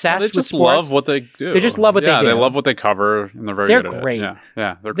and obsessed with sports. They just love what they do. They just love what they do. Yeah, they love what they cover, and they're very good at it. Great.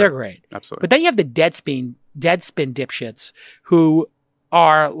 Yeah, they're great. Absolutely. But then you have the Deadspin dipshits who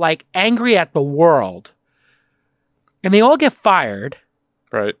are like angry at the world, and they all get fired.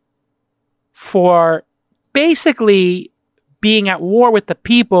 Right. For basically being at war with the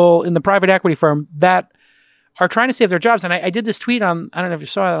people in the private equity firm that are trying to save their jobs. And I did this tweet on, I don't know if you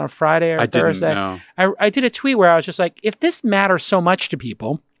saw it on Friday or Thursday. I did a tweet where I was just like, if this matters so much to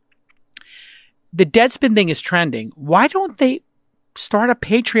people, the Deadspin thing is trending. Why don't they start a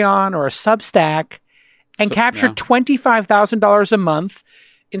Patreon or a Substack and capture $25,000 a month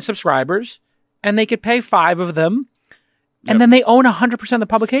in subscribers, and they could pay 5 of them, and then they own 100% of the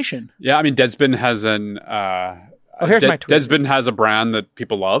publication? Yeah, I mean, Deadspin has here's my tweet. Deadspin has a brand that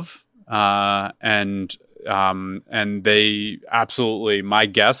people love, and they absolutely. My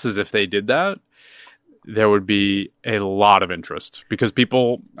guess is if they did that, there would be a lot of interest because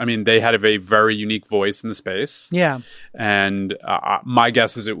people. I mean, they had a very unique voice in the space. Yeah, and my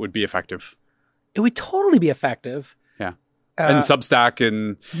guess is it would be effective. It would totally be effective. Yeah, and Substack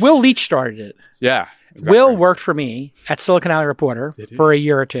and Will Leach started it. Yeah. Exactly. Will worked for me at Silicon Valley Reporter for a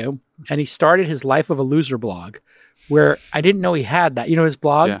year or two, and he started his Life of a Loser blog, where I didn't know he had that. You know his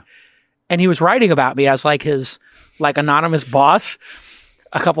blog? Yeah. And he was writing about me as like his anonymous boss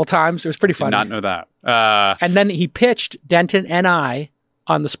a couple times. It was pretty funny. Did not know that. And then he pitched Denton and I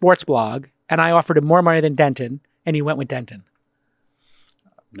on the sports blog, and I offered him more money than Denton, and he went with Denton.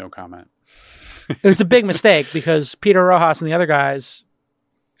 No comment. It was a big mistake because Peter Rojas and the other guys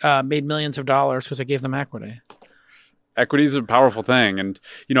made millions of dollars because I gave them equity. Equity is a powerful thing. And,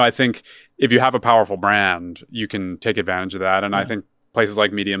 I think if you have a powerful brand, you can take advantage of that. And I think places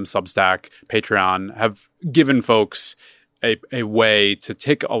like Medium, Substack, Patreon have given folks a way to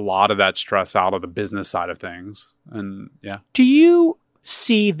take a lot of that stress out of the business side of things. And do you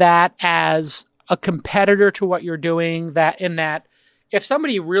see that as a competitor to what you're doing, that if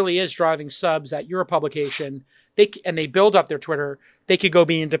somebody really is driving subs at your publication, they build up their Twitter, they could go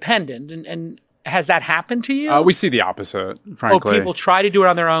be independent. And has that happened to you? We see the opposite, frankly. People try to do it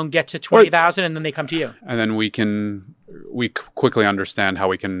on their own, get to 20,000, and then they come to you. And then we quickly understand how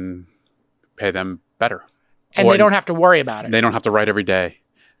we can pay them better. And they don't have to worry about it. They don't have to write every day.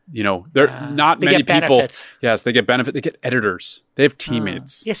 Not they many get people. Benefits. Yes, they get benefit. They get editors. They have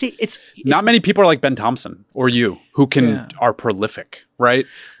teammates. See, it's not many people are like Ben Thompson or you who are prolific, right?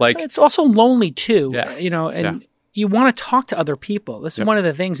 Like it's also lonely too. Yeah. And you want to talk to other people. This is one of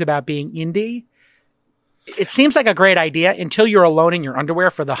the things about being indie. It seems like a great idea until you're alone in your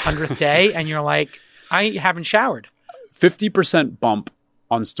underwear for the 100th day, and you're like, I haven't showered. 50% bump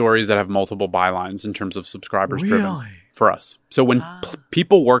on stories that have multiple bylines in terms of subscribers driven for us. So when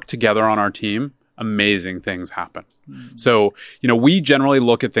people work together on our team, amazing things happen. So, we generally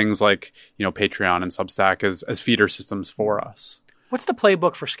look at things like, Patreon and Substack as feeder systems for us. What's the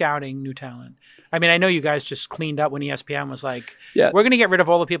playbook for scouting new talent? I mean, I know you guys just cleaned up when ESPN was like, we're going to get rid of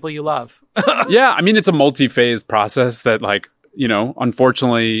all the people you love. Yeah. I mean, it's a multi-phase process that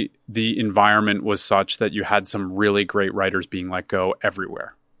unfortunately the environment was such that you had some really great writers being let go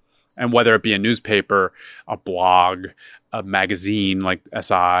everywhere. And whether it be a newspaper, a blog, a magazine like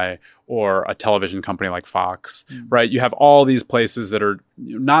SI, or a television company like Fox, right? You have all these places that are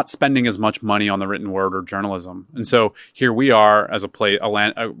not spending as much money on the written word or journalism. And so here we are as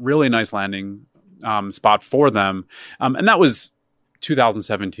a really nice landing spot for them. And that was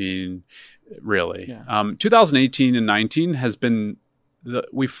 2017, really. Yeah. 2018 and 19 has been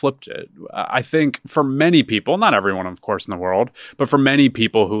we flipped it. I think for many people, not everyone, of course, in the world, but for many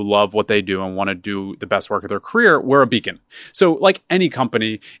people who love what they do and want to do the best work of their career, we're a beacon. So like any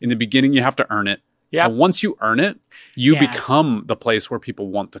company, in the beginning, you have to earn it. Yeah. And once you earn it, you become the place where people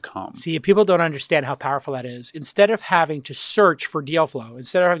want to come. See, people don't understand how powerful that is. Instead of having to search for deal flow,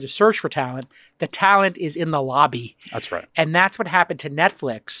 instead of having to search for talent, the talent is in the lobby. That's right. And that's what happened to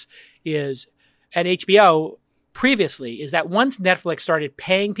Netflix and HBO previously, is that once Netflix started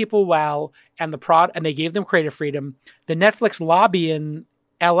paying people well and and they gave them creative freedom, the Netflix lobby in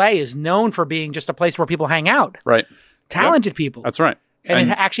LA is known for being just a place where people hang out. Right. Talented people. That's right.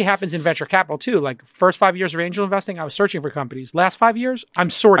 And it actually happens in venture capital too. Like first 5 years of angel investing, I was searching for companies. Last 5 years, I'm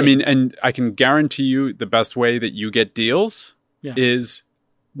sorting. I mean, and I can guarantee you the best way that you get deals is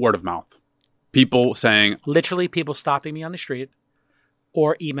word of mouth. People saying... Literally people stopping me on the street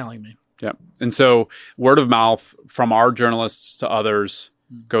or emailing me. Yeah. And so word of mouth from our journalists to others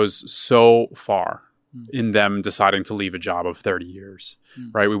goes so far in them deciding to leave a job of 30 years,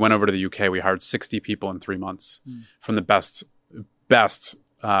 right? We went over to the UK. We hired 60 people in 3 months from the best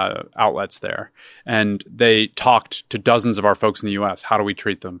outlets there. And they talked to dozens of our folks in the US. How do we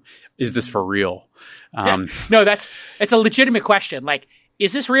treat them? Is this for real? No, it's a legitimate question. Like,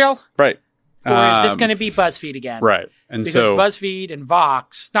 is this real? Right. Or is this going to be BuzzFeed again? Right. And because so BuzzFeed and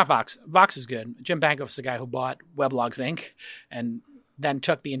Vox is good. Jim Bankoff is the guy who bought Weblogs Inc. and then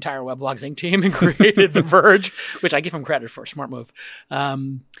took the entire Weblogs Inc. team and created The Verge, which I give him credit for. Smart move.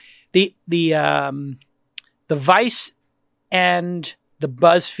 The Vice and the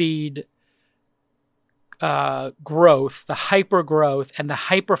BuzzFeed growth, the hyper growth and the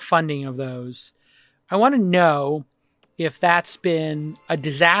hyper funding of those, I want to know if that's been a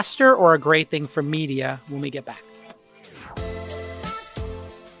disaster or a great thing for media when we get back.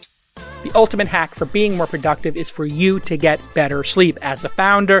 The ultimate hack for being more productive is for you to get better sleep. As a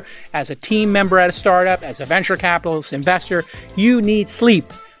founder, as a team member at a startup, as a venture capitalist investor, you need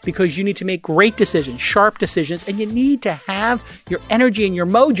sleep because you need to make great decisions, sharp decisions, and you need to have your energy and your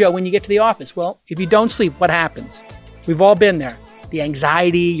mojo when you get to the office. Well, if you don't sleep, what happens? We've all been there. The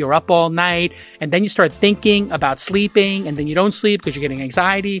anxiety, you're up all night, and then you start thinking about sleeping, and then you don't sleep because you're getting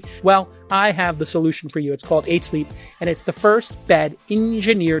anxiety. Well, I have the solution for you. It's called 8 Sleep, and it's the first bed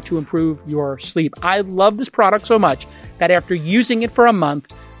engineered to improve your sleep. I love this product so much that after using it for a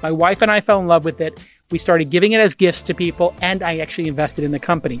month, my wife and I fell in love with it. We started giving it as gifts to people, and I actually invested in the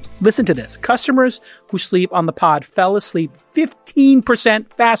company. Listen to this. Customers who sleep on the pod fell asleep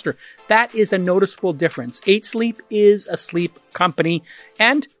 15% faster. That is a noticeable difference. 8 Sleep is a sleep company,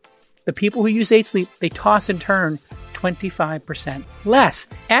 and the people who use 8 Sleep, they toss and turn 25% less.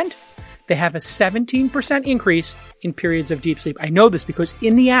 And they have a 17% increase in periods of deep sleep. I know this because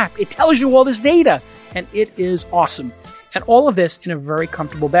in the app, it tells you all this data, and it is awesome. And all of this in a very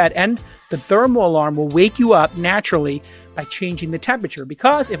comfortable bed. And the thermal alarm will wake you up naturally by changing the temperature,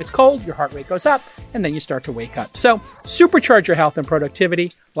 because if it's cold, your heart rate goes up and then you start to wake up. So supercharge your health and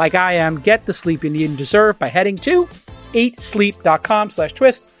productivity like I am. Get the sleep you need and deserve by heading to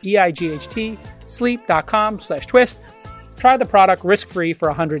 8sleep.com/twist, EIGHT, sleep.com/twist. Try the product risk-free for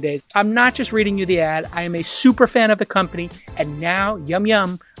 100 days. I'm not just reading you the ad. I am a super fan of the company. And now, yum,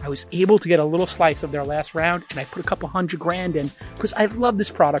 yum, I was able to get a little slice of their last round, and I put a couple $100,000 in because I love this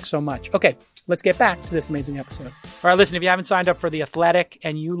product so much. Okay, let's get back to this amazing episode. All right, listen, if you haven't signed up for The Athletic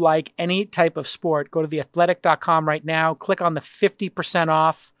and you like any type of sport, go to theathletic.com right now, click on the 50%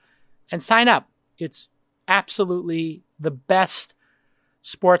 off, and sign up. It's absolutely the best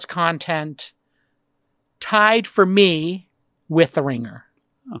sports content, tied for me with The Ringer.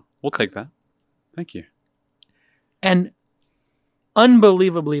 Oh, we'll take that. Thank you. And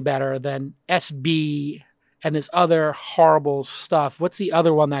unbelievably better than SB and this other horrible stuff. What's the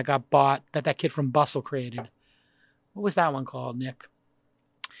other one that got bought that kid from Bustle created? What was that one called, Nick?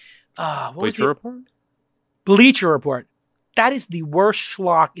 Bleacher Report? Bleacher Report. That is the worst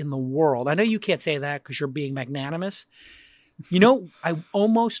schlock in the world. I know you can't say that because you're being magnanimous. You know, I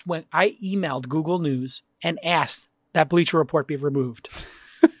emailed Google News and asked that Bleacher Report be removed.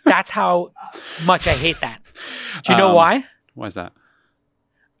 That's how much I hate that. Do you know why? Why is that?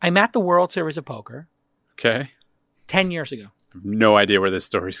 I'm at the World Series of Poker. Okay. 10 years ago. I have no idea where this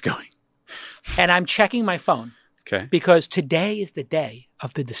story's going. And I'm checking my phone. Okay. Because today is the day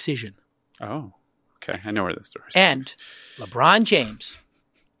of the decision. Oh, okay. I know where this story's going. And LeBron James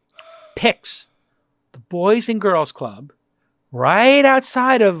picks the Boys and Girls Club right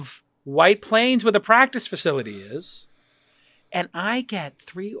outside of White Plains where the practice facility is. And I get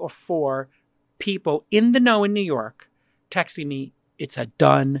 3 or 4 people in the know in New York texting me, It's a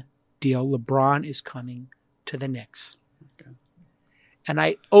done deal. LeBron is coming to the Knicks. Okay. And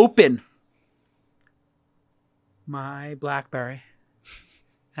I open my BlackBerry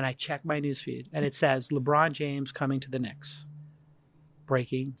and I check my newsfeed, and it says LeBron James coming to the Knicks.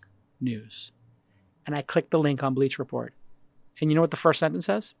 Breaking news. And I click the link on Bleach Report. And you know what the first sentence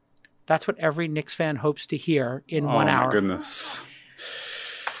says? That's what every Knicks fan hopes to hear in 1 hour. Oh, my goodness.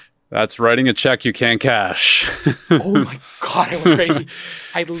 That's writing a check you can't cash. Oh, my God. I went crazy.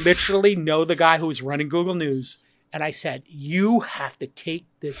 I literally know the guy who was running Google News. And I said, you have to take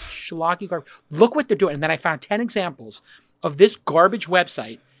this schlocky garbage. Look what they're doing. And then I found 10 examples of this garbage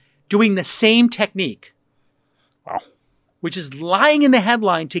website doing the same technique. Wow. Which is lying in the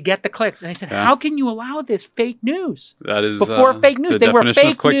headline to get the clicks. And I said, how can you allow this fake news? That is before fake news. They were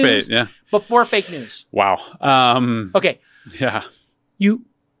fake clickbait, news before fake news. Wow. Okay. Yeah.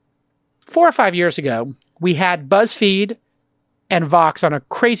 4 or 5 years ago, we had BuzzFeed and Vox on a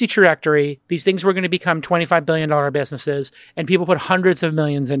crazy trajectory. These things were going to become $25 billion businesses, and people put hundreds of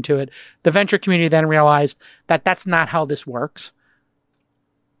millions into it. The venture community then realized that that's not how this works.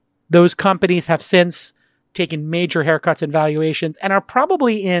 Those companies have since taken major haircuts in valuations and are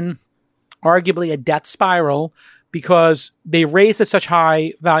probably in arguably a death spiral because they raised at such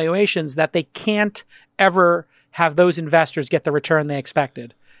high valuations that they can't ever have those investors get the return they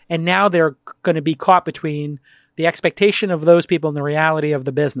expected. And now they're going to be caught between the expectation of those people and the reality of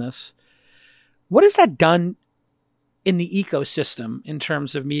the business. What has that done in the ecosystem in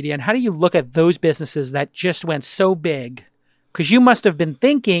terms of media? And how do you look at those businesses that just went so big? Because you must have been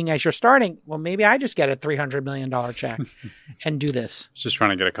thinking as you're starting, well, maybe I just get a $300 million check and do this. Just trying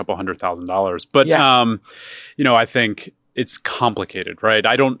to get a couple $100,000. But, I think it's complicated, right?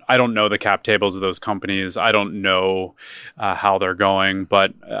 I don't know the cap tables of those companies. I don't know how they're going,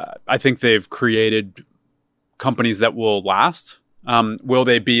 but I think they've created companies that will last. Will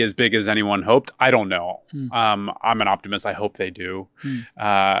they be as big as anyone hoped? I don't know. I'm an optimist. I hope they do.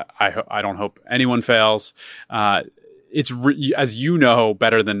 I don't hope anyone fails. It's as you know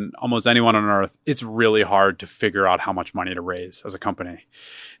better than almost anyone on earth, it's really hard to figure out how much money to raise as a company.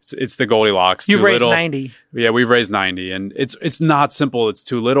 It's the Goldilocks. You've raised 90. Yeah, we've raised 90, and it's not simple. It's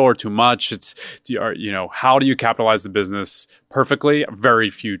too little or too much. It's how do you capitalize the business perfectly? Very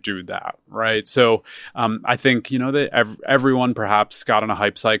few do that, right? So I think that everyone perhaps got on a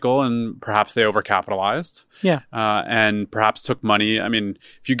hype cycle, and perhaps they overcapitalized. Yeah, and perhaps took money. I mean,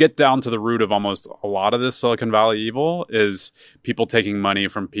 if you get down to the root of almost a lot of this Silicon Valley evil, is people taking money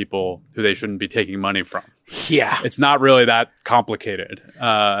from people who they shouldn't be taking money from. Yeah. It's not really that complicated.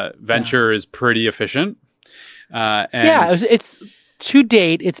 Venture is pretty efficient. It's to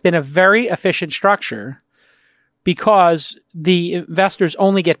date, it's been a very efficient structure because the investors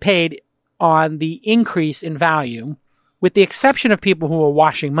only get paid on the increase in value, with the exception of people who are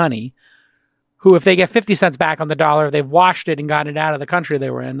washing money, who, if they get 50 cents back on the dollar, they've washed it and gotten it out of the country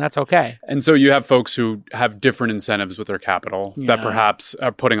they were in. That's okay. And so you have folks who have different incentives with their capital that perhaps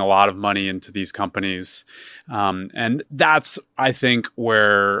are putting a lot of money into these companies. And that's, I think,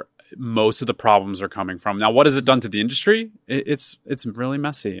 where most of the problems are coming from. Now, what has it done to the industry? It's really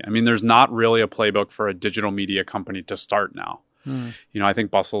messy. I mean, there's not really a playbook for a digital media company to start now. I think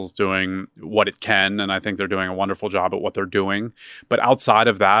Bustle's doing what it can, and I think they're doing a wonderful job at what they're doing. But outside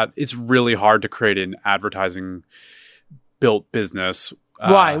of that, it's really hard to create an advertising-built business.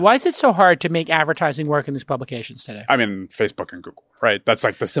 Why? Why is it so hard to make advertising work in these publications today? I mean, Facebook and Google, right? That's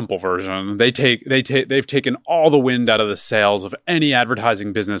like the simple version. They've taken all the wind out of the sails of any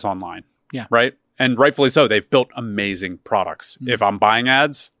advertising business online. Yeah. Right? And rightfully so. They've built amazing products. If I'm buying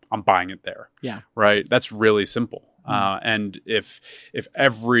ads, I'm buying it there. Yeah. Right? That's really simple. And if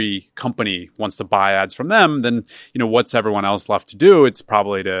every company wants to buy ads from them, then what's everyone else left to do? It's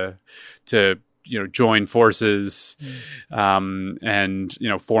probably to join forces and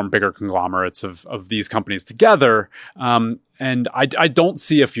form bigger conglomerates of these companies together. And I don't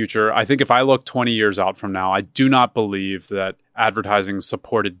see a future. I think if I look 20 years out from now, I do not believe that advertising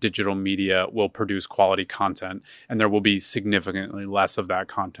supported digital media will produce quality content, and there will be significantly less of that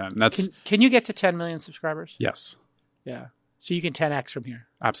content. And that's can you get to 10 million subscribers? Yes. Yeah. So you can 10x from here.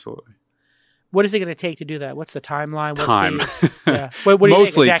 Absolutely. What is it going to take to do that? What's the timeline? Time. What do you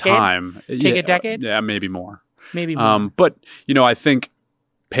Mostly think, a decade? time. Take a decade? Yeah, maybe more. Maybe more. But I think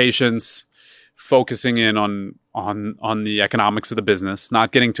patience, focusing in on the economics of the business,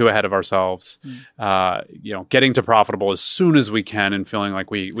 not getting too ahead of ourselves, getting to profitable as soon as we can, and feeling like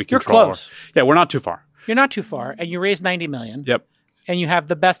we control. You're close. Yeah, we're not too far. You're not too far, and you raised $90 million. Yep. And you have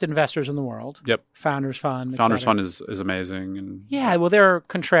the best investors in the world. Yep. Founders Fund. Founders Fund is amazing. And yeah, well, they're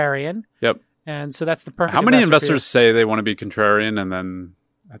contrarian. Yep. And so that's the perfect. How many investor for investors say they want to be contrarian, and then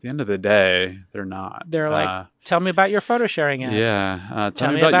at the end of the day, they're not? you. They're like, tell me about your photo sharing app. Yeah.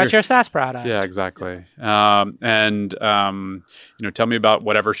 Tell me about your SaaS product. Yeah, exactly. And tell me about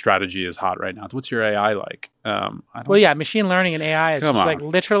whatever strategy is hot right now. What's your AI like? Machine learning and AI is just like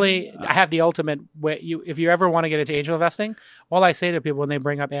literally. I have the ultimate. If you ever want to get into angel investing, all I say to people when they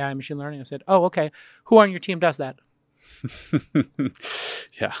bring up AI and machine learning, I said, "Oh, okay. Who on your team does that?"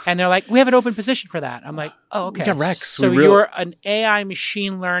 Yeah. And they're like, we have an open position for that. I'm like, oh, okay. We got Rex. So you're an AI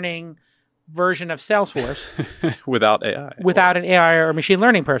machine learning version of Salesforce. Without AI. Without an AI or machine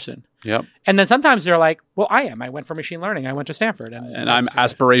learning person. Yep. And then sometimes they're like, well, I am. I went for machine learning. I went to Stanford. And I'm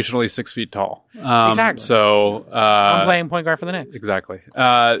aspirationally 6 feet tall. Exactly. So I'm playing point guard for the Knicks. Exactly.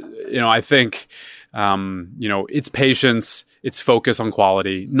 I think, it's patience, it's focus on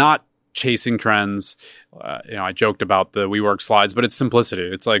quality, not chasing trends. I joked about the WeWork slides, but it's simplicity.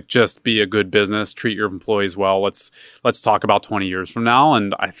 It's like, just be a good business, treat your employees well. Let's talk about 20 years from now.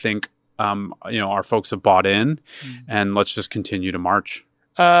 And I think, our folks have bought in, and let's just continue to march.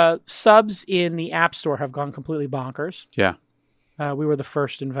 Subs in the App Store have gone completely bonkers. Yeah. We were the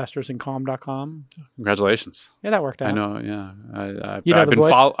first investors in Calm.com. Congratulations. Yeah, that worked out. I know.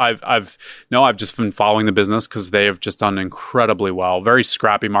 Yeah, I've just been following the business because they have just done incredibly well. Very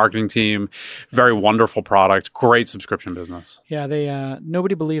scrappy marketing team, very wonderful product, great subscription business. Yeah, they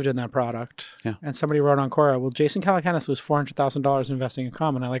nobody believed in that product. Yeah, and somebody wrote on Quora, well, Jason Calacanis was $400,000 investing in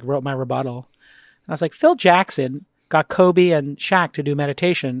Calm, and I wrote my rebuttal. And I was like, Phil Jackson got Kobe and Shaq to do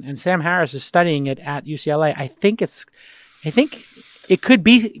meditation, and Sam Harris is studying it at UCLA. I think it could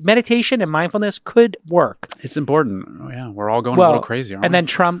be meditation and mindfulness could work. It's important. Oh, yeah, we're all going a little crazy, aren't we? And then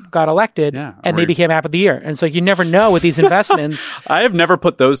Trump got elected, and they became App of the Year. And so you never know with these investments. I have never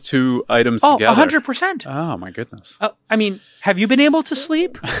put those two items together. 100%. Oh, my goodness. Have you been able to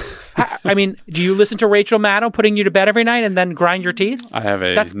sleep? Do you listen to Rachel Maddow putting you to bed every night and then grind your teeth? I have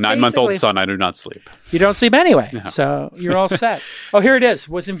a 9-month-old son. I do not sleep. You don't sleep anyway. No. So you're all set. Oh, here it is.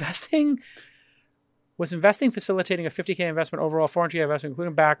 Was investing facilitating a $50K investment overall, $400K investment,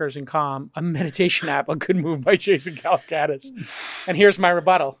 including backers and Calm, a meditation app, a good move by Jason Calacanis. And here's my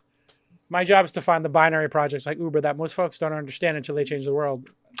rebuttal. My job is to find the binary projects like Uber that most folks don't understand until they change the world.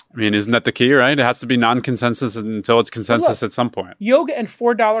 Isn't that the key, right? It has to be non-consensus until it's consensus at some point. Yoga and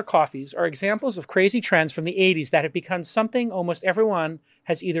 $4 coffees are examples of crazy trends from the 80s that have become something almost everyone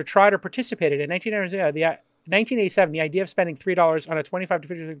has either tried or participated in. In 1987, the idea of spending $3 on a 25 to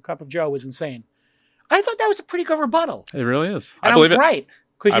 50 cup of Joe was insane. I thought that was a pretty good rebuttal. It really is. And I believe was it. Right.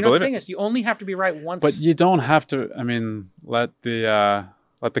 Because the thing is, you only have to be right once. But you don't have to. Let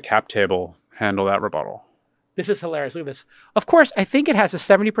the cap table handle that rebuttal. This is hilarious. Look at this. Of course, I think it has a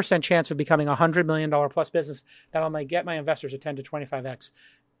 70% chance of becoming a $100 million plus business that I might get my investors a 10 to 25x.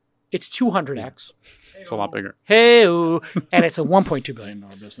 It's 200x. It's a lot bigger. Hey-o. And it's a $1.2 billion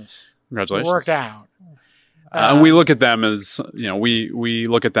business. Congratulations. It worked out. And we look at them as, we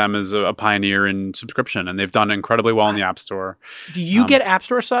look at them as a pioneer in subscription, and they've done incredibly well in the App Store. Do you get App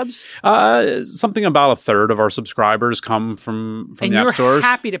Store subs? Something about a third of our subscribers come from the App Stores. And you're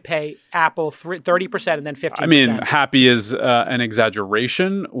happy to pay Apple 30% and then 15%. Happy is an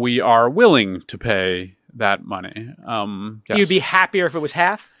exaggeration. We are willing to pay that money. Yes. You'd be happier if it was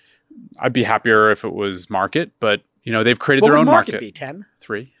half? I'd be happier if it was market, but they've created their own market. What would market be, 10?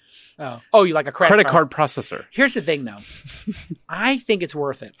 3. Oh, you like a credit card processor. Here's the thing, though. I think it's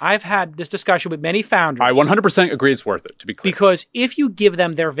worth it. I've had this discussion with many founders. I 100% agree it's worth it, to be clear. Because if you give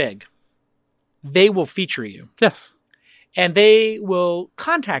them their VIG, they will feature you. Yes. And they will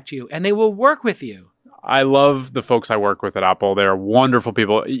contact you, and they will work with you. I love the folks I work with at Apple. They're wonderful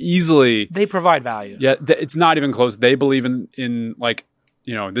people. Easily. They provide value. Yeah, it's not even close. They believe in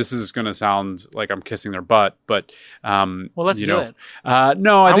this is going to sound like I'm kissing their butt, but well, let's do it.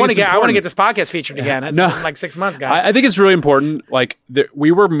 No, I want to get this podcast featured again. It's been like 6 months, guys. I think it's really important.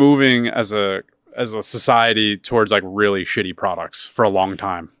 We were moving as a society towards really shitty products for a long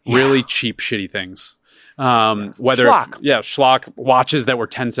time. Yeah. Really cheap, shitty things. Schlock watches that were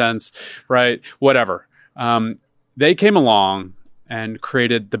 10 cents, right? Whatever. They came along and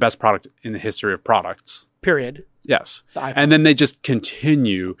created the best product in the history of products. Period. Yes. And then they just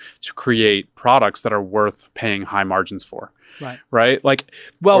continue to create products that are worth paying high margins for. Right. Right?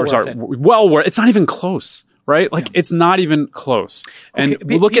 Worth it. Well worth. It's not even close. Right? It's not even close. And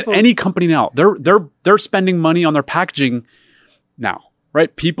look at any company now. They're spending money on their packaging now.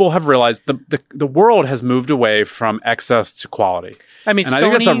 Right? People have realized the world has moved away from excess to quality. I think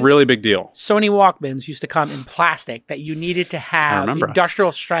that's a really big deal. Sony Walkmans used to come in plastic that you needed to have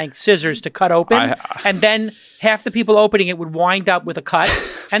industrial strength scissors to cut open. And then half the people opening it would wind up with a cut.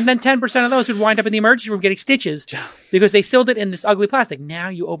 And then 10% of those would wind up in the emergency room getting stitches because they sealed it in this ugly plastic. Now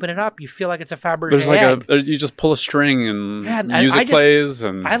you open it up, you feel like it's a Fabergé There's egg. you just pull a string and Yeah, music plays.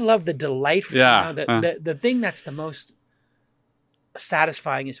 And I love the delightful, the thing that's the most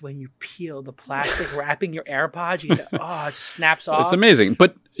satisfying is when you peel the plastic wrapping your AirPods. You get, it just snaps off. It's amazing.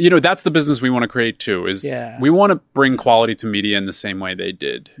 But, that's the business we want to create too, is we want to bring quality to media in the same way they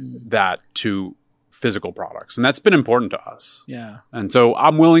did that to physical products. And that's been important to us. Yeah. And so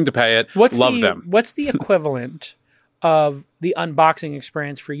I'm willing to pay it. Love them. What's the equivalent of the unboxing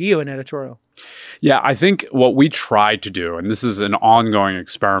experience for you in editorial? Yeah, I think what we tried to do, and this is an ongoing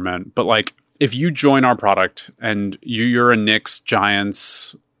experiment, but like if you join our product and you're a Knicks,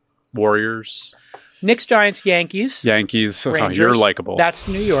 Giants, Warriors. Knicks, Giants, Yankees. Rangers, you're likable. That's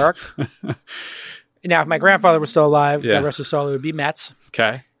New York. Now, if my grandfather was still alive, the rest of his soul, it would be Mets.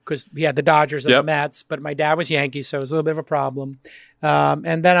 Okay. Because he had the Dodgers and the Mets, but my dad was Yankees, so it was a little bit of a problem.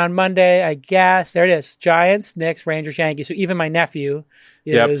 And then on Monday, I guess, there it is, Giants, Knicks, Rangers, Yankees. So even my nephew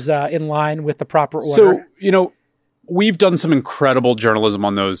is in line with the proper order. So, we've done some incredible journalism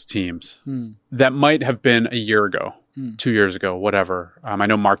on those teams that might have been a year ago, 2 years ago, whatever. I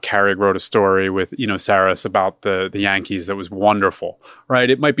know Mark Carrick wrote a story with Saris about the Yankees that was wonderful, right?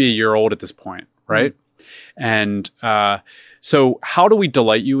 It might be a year old at this point, right? And so how do we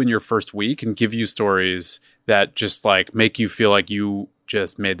delight you in your first week and give you stories that just like make you feel like you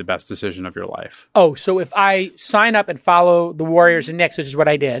just made the best decision of your life? Oh, so if I sign up and follow the Warriors and Knicks, which is what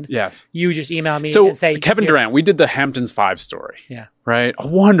I did. Yes. You just email me and say... Kevin Durant, we did the Hamptons 5 story. Yeah. Right? A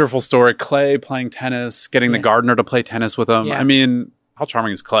wonderful story. Clay playing tennis, getting the gardener to play tennis with him. Yeah. I mean, how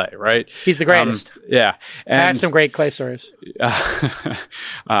charming is Clay, right? He's the greatest. Yeah. And, I have some great Clay stories.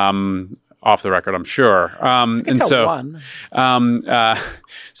 Off the record, I'm sure.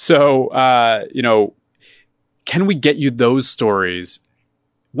 Can we get you those stories?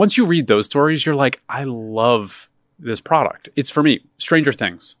 Once you read those stories, you're like, I love this product. It's for me. Stranger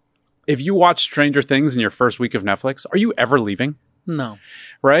Things. If you watch Stranger Things in your first week of Netflix, are you ever leaving? No.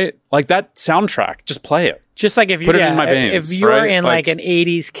 Right? Like that soundtrack, just play it. Just like if you put it in my veins. If you're in like an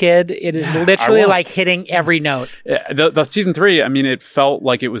 80s kid, it is literally like hitting every note. The season 3, I mean, it felt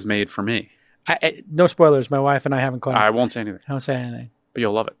like it was made for me. No spoilers. My wife and I haven't caught up. I won't say anything. I won't say anything. But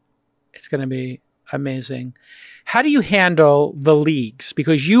you'll love it. It's going to be amazing. How do you handle the leagues?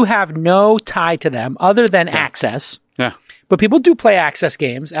 Because you have no tie to them other than access. Yeah. But people do play access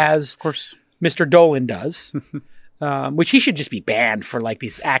games, as of course Mr. Dolan does, which he should just be banned for like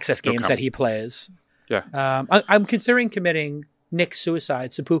these access games that he plays. Yeah. I'm considering committing Nick's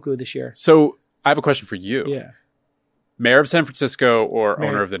suicide seppuku this year. So I have a question for you. Yeah. Mayor of San Francisco or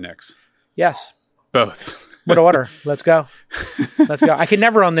owner of the Knicks? Yes. Both. What order? Let's go. Let's go. I can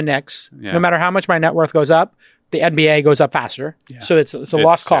never own the Knicks. Yeah. No matter how much my net worth goes up, the NBA goes up faster. Yeah. So it's a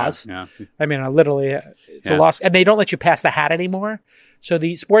lost cause. Yeah. I mean, literally, it's a loss. And they don't let you pass the hat anymore. So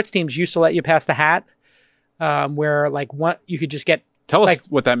the sports teams used to let you pass the hat, where like you could just get. Tell us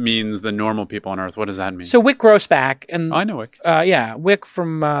what that means, the normal people on Earth. What does that mean? So Wick Grossback. And I know Wick. Wick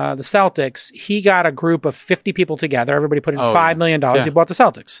from the Celtics, he got a group of 50 people together. Everybody put in $5 million. He bought the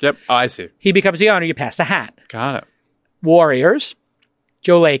Celtics. Yep. Oh, I see. He becomes the owner. You pass the hat. Got it. Warriors,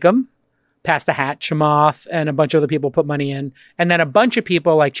 Joe Lacob, passed the hat. Chamath and a bunch of other people put money in. And then a bunch of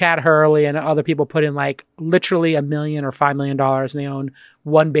people like Chad Hurley and other people put in like literally $1 million or $5 million, and they own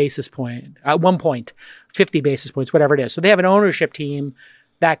 1 basis point, 1 point, 50 basis points, whatever it is. So they have an ownership team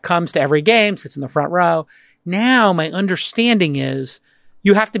that comes to every game, sits in the front row. Now my understanding is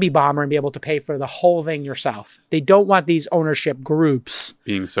you have to be Bomber and be able to pay for the whole thing yourself. They don't want these ownership groups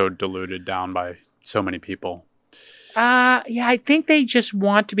being so diluted down by so many people. I think they just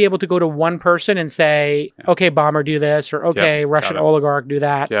want to be able to go to one person and say, okay, Bomber, do this, or okay, Russian oligarch, do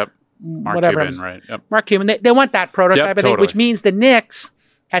that. Yep. Mark Cuban, right. Yep. Mark Cuban. They want that prototype, I think, which means the Knicks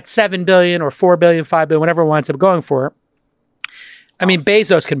at $7 billion or $4 billion, $5 billion, whatever it winds up going for. I mean,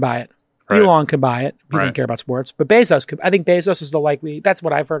 Bezos can buy it. Right. Elon can buy it. He doesn't care about sports. But Bezos could. I think Bezos is the likely. That's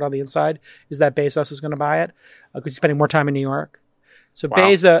what I've heard on the inside, is that Bezos is going to buy it because he's spending more time in New York. So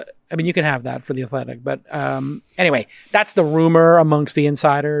Bezos, I mean, you can have that for the Athletic. But anyway, that's the rumor amongst the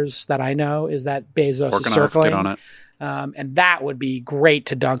insiders that I know, is that Bezos is circling. Get on it. And that would be great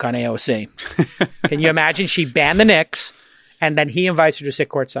to dunk on AOC. Can you imagine? She banned the Knicks, and then he invites her to sit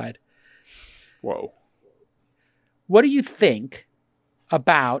courtside. Whoa. What do you think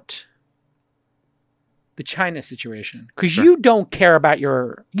about the China situation? Because you don't care about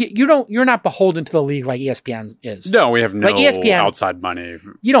you're not beholden to the league like ESPN is. No, we have no like ESPN, outside money.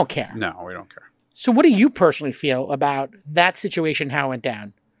 You don't care. No, we don't care. So what do you personally feel about that situation, how it went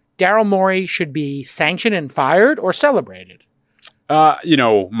down? Daryl Morey should be sanctioned and fired or celebrated?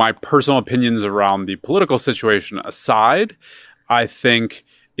 My personal opinions around the political situation aside, I think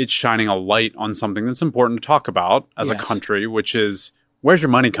it's shining a light on something that's important to talk about as a country, which is where's your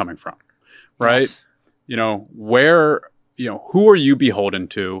money coming from, right? Yes. Who are you beholden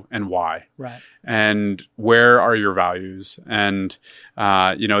to and why? Right. And where are your values? And,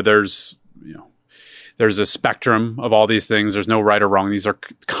 there's a spectrum of all these things. There's no right or wrong. These are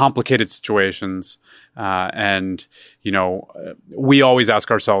complicated situations. We always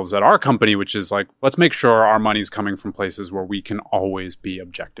ask ourselves at our company, which is like, let's make sure our money's coming from places where we can always be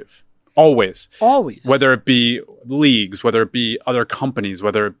objective. Always. Whether it be leagues, whether it be other companies,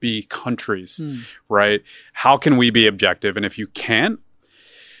 whether it be countries, right? How can we be objective? And if you can't,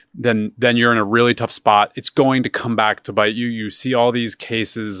 then you're in a really tough spot. It's going to come back to bite you. You see all these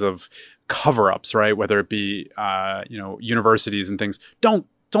cases of cover-ups, right? Whether it be, universities and things. Don't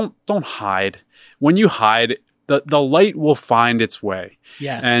hide. When you hide, the light will find its way.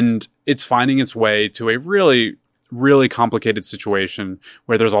 Yes. And it's finding its way to a really, really complicated situation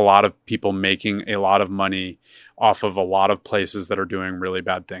where there's a lot of people making a lot of money off of a lot of places that are doing really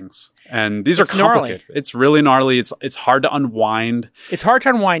bad things. And these are complicated. Gnarly. It's really gnarly. It's hard to unwind. It's hard to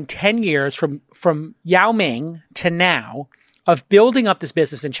unwind 10 years from Yao Ming to now of building up this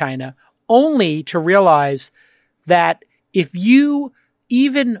business in China, only to realize that if you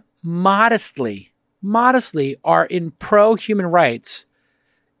even modestly are in pro-human rights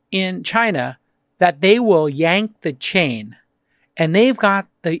in China, that they will yank the chain. And they've got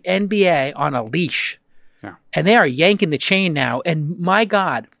the NBA on a leash. Yeah. And they are yanking the chain now. And my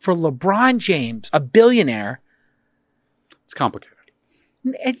God, for LeBron James, a billionaire. It's complicated.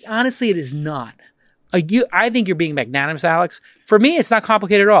 Honestly, it is not. I think you're being magnanimous, Alex. For me, it's not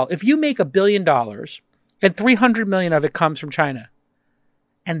complicated at all. If you make $1 billion and 300 million of it comes from China,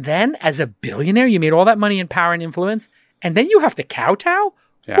 and then as a billionaire, you made all that money in power and influence, and then you have to kowtow?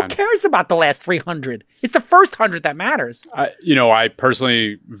 Yeah. Who cares about the last 300? It's the first 100 that matters. I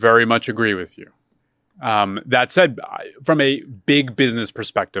personally very much agree with you. That said, from a big business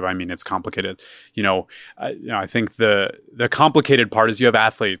perspective, I mean, it's complicated. I think the complicated part is you have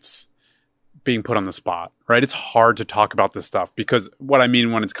athletes being put on the spot, right? It's hard to talk about this stuff because what I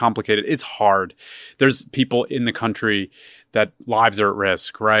mean when it's complicated, it's hard. There's people in the country that lives are at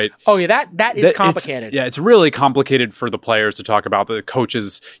risk, right? Oh yeah, that is complicated. It's really complicated for the players to talk about, the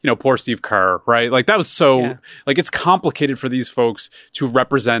coaches, poor Steve Kerr, right? Like that was it's complicated for these folks to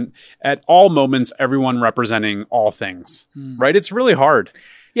represent at all moments, everyone representing all things, right? It's really hard.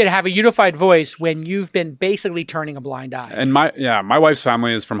 Yeah, to have a unified voice when you've been basically turning a blind eye. And my wife's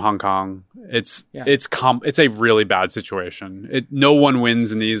family is from Hong Kong. It's a really bad situation. No one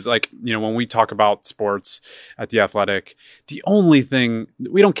wins in these. When we talk about sports at The Athletic, the only thing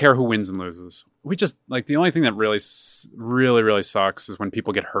we don't care who wins and loses. We just the only thing that really, really, really sucks is when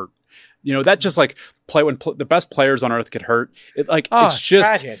people get hurt. That just when the best players on earth get hurt. It's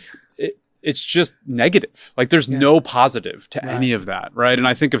just tragic. It's just negative. There's no positive to any of that, right? And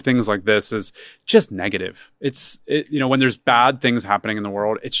I think of things like this as just negative. When there's bad things happening in the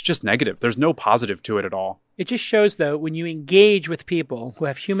world, it's just negative. There's no positive to it at all. It just shows, though, when you engage with people who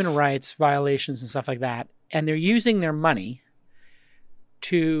have human rights violations and stuff like that, and they're using their money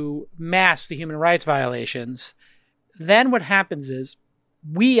to mask the human rights violations, then what happens is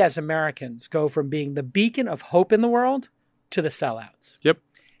we as Americans go from being the beacon of hope in the world to the sellouts. Yep.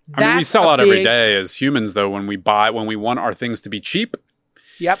 We sell out every day as humans, though, when we want our things to be cheap.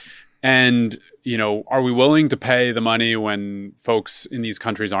 Yep. And, are we willing to pay the money when folks in these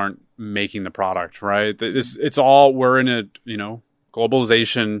countries aren't making the product, right? We're in a,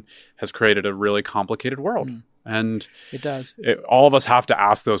 globalization has created a really complicated world. And it does. All of us have to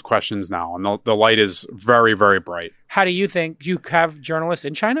ask those questions now. And the light is very, very bright. How do you think? Do you have journalists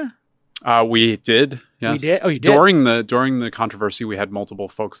in China? We did. Yes. We did? Oh, you did? During the controversy, we had multiple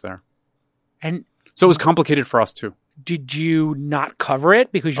folks there. And so it was complicated for us too. Did you not cover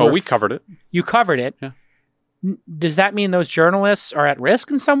it? Because we covered it. You covered it? Yeah. Does that mean those journalists are at risk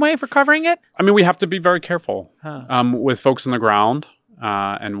in some way for covering it? I mean, we have to be very careful with folks on the ground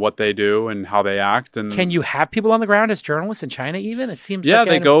and what they do and how they act. And can you have people on the ground as journalists in China even? It seems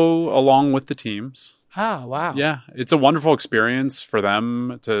they go along with the teams. Oh, wow. Yeah. It's a wonderful experience for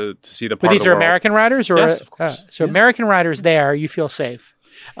them to see the part But these of the are world. American writers? Yes, of course. So American writers there, you feel safe?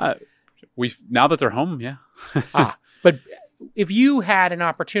 Now that they're home, yeah. But if you had an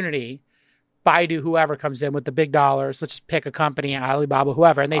opportunity, Baidu, whoever comes in with the big dollars, let's just pick a company, Alibaba,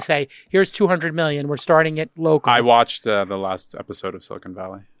 whoever, and they say, here's $200 million, we're starting it local. I watched the last episode of Silicon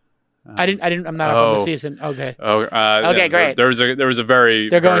Valley. I'm not up on the season. Okay. Okay, great. There was a very.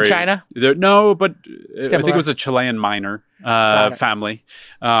 They're going very, China? No, but I Similar? think it was a Chilean minor family.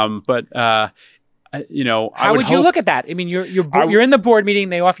 How would you look at that? I mean, you're in the board meeting.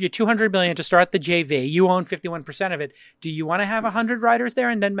 They offer you $200 million to start the JV. You own 51% of it. Do you want to have 100 riders there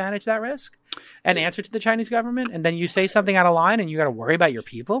and then manage that risk and answer to the Chinese government? And then you say something out of line and you got to worry about your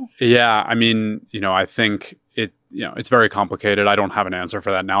people? Yeah, I mean, I think it's very complicated. I don't have an answer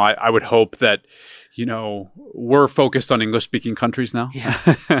for that now. I would hope that, we're focused on English-speaking countries now. Yeah,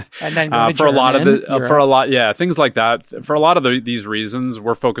 and then for a lot, things like that. For a lot of these reasons,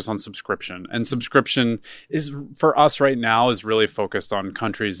 we're focused on subscription, and subscription is for us right now is really focused on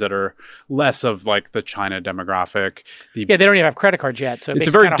countries that are less of like the China demographic. They don't even have credit cards yet, so it's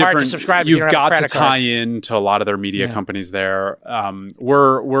a very kind of different. Hard to subscribe. You've got to tie in to a lot of their media companies there.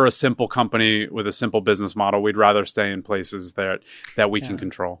 We're a simple company with a simple business model. We'd rather stay in places that we can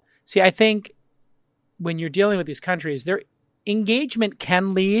control. See, I think when you're dealing with these countries, their engagement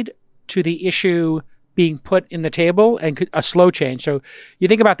can lead to the issue being put in the table and a slow change. So you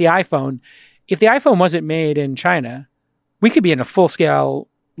think about the iPhone. If the iPhone wasn't made in China, we could be in a full-scale,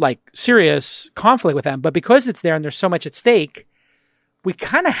 serious conflict with them. But because it's there and there's so much at stake, we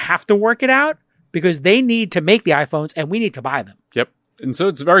kind of have to work it out because they need to make the iPhones and we need to buy them. Yep. And so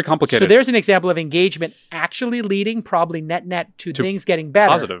it's very complicated. So there's an example of engagement actually leading probably net to things getting better.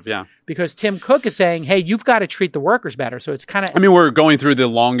 Positive, yeah. Because Tim Cook is saying, hey, you've got to treat the workers better. So it's kind of... I mean, we're going through the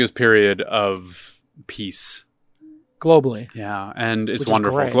longest period of peace. Globally. Yeah, and it's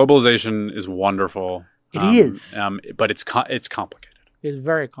wonderful. Globalization is wonderful. It is. But it's complicated. It's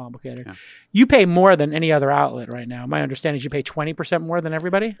very complicated. Yeah. You pay more than any other outlet right now. My understanding is you pay 20% more than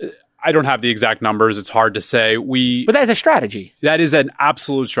everybody? I don't have the exact numbers. It's hard to say. But that's a strategy. That is an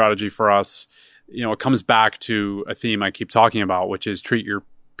absolute strategy for us. It comes back to a theme I keep talking about, which is treat your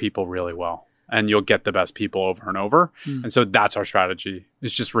people really well. And you'll get the best people over and over. And so that's our strategy,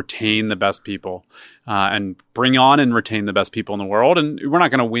 is just retain the best people and bring on and retain the best people in the world. And we're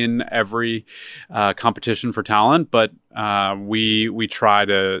not going to win every competition for talent, but we try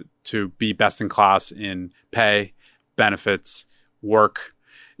to be best in class in pay, benefits, work,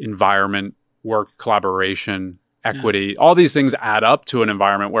 environment, work collaboration, equity. All these things add up to an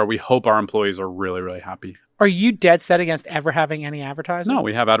environment where we hope our employees are really, really happy. Are you dead set against ever having any advertising? No,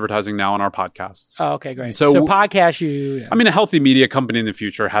 we have advertising now on our podcasts. Oh, okay, great. So podcast, I mean, a healthy media company in the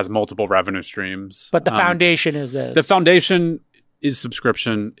future has multiple revenue streams. But the foundation is this. The foundation is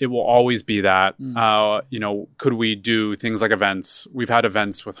subscription. It will always be that. Could we do things like events? We've had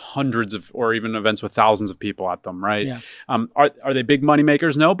events with hundreds of, or even events with thousands of people at them, right? Yeah. Are they big money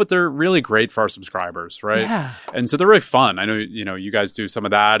makers? No, but they're really great for our subscribers, right? Yeah. And so they're really fun. I know, you guys do some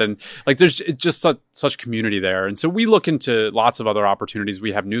of that, and it's just such community there. And so we look into lots of other opportunities.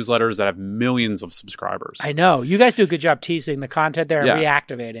 We have newsletters that have millions of subscribers. I know. You guys do a good job teasing the content there and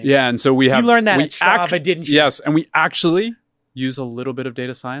reactivating. Yeah, and so we have... You learned that at Strava, didn't you? Yes, and we actually use a little bit of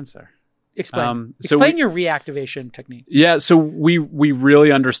data science there. Explain your reactivation technique. Yeah, so we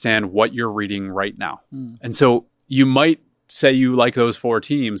really understand what you're reading right now. And so you might say you like those 4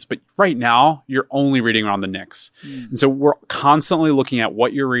 teams, but right now you're only reading on the Knicks. And so we're constantly looking at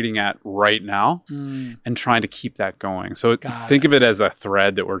what you're reading at right now and trying to keep that going. So think of it as a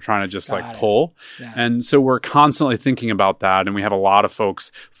thread that we're trying to just pull. Yeah. And so we're constantly thinking about that. And we have a lot of folks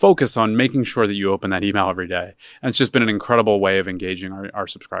focus on making sure that you open that email every day. And it's just been an incredible way of engaging our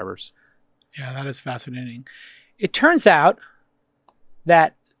subscribers. Yeah, that is fascinating. It turns out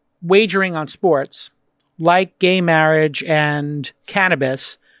that wagering on sports, like gay marriage and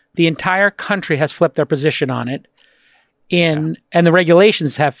cannabis, the entire country has flipped their position on it. And the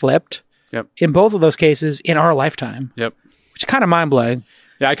regulations have flipped. Yep. In both of those cases in our lifetime. Yep. Which is kind of mind-blowing.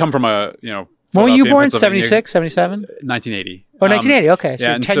 Yeah, I come from when were you born? 76, 77? 1980. Oh, 1980. Okay.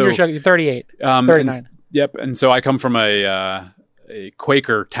 So 10 years younger, 38, 39. Yep. And so I come from a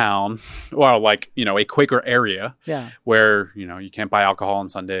Quaker town, a Quaker area where, you can't buy alcohol on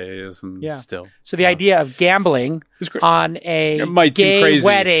Sundays and still. So the idea of gambling on a gay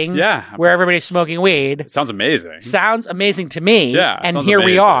wedding where everybody's smoking weed. It sounds amazing. Sounds amazing to me. Yeah. And here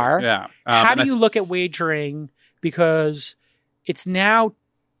we are. Yeah. How do you look at wagering? Because it's now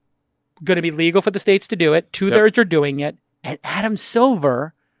going to be legal for the states to do it. 2/3 are doing it. And Adam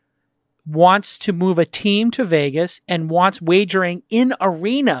Silver wants to move a team to Vegas and wants wagering in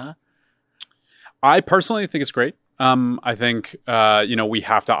arena. I personally think it's great. I think, we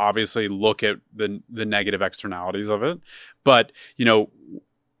have to obviously look at the negative externalities of it. But,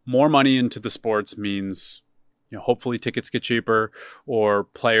 more money into the sports means hopefully tickets get cheaper, or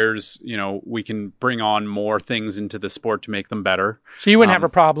players, we can bring on more things into the sport to make them better. So you wouldn't have a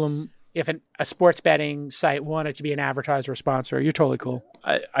problem if a sports betting site wanted to be an advertiser or sponsor. You're totally cool.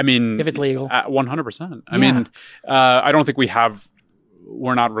 I mean, if it's legal, 100%. I mean, I don't think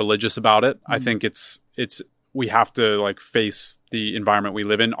we're not religious about it. I think it's we have to like face the environment we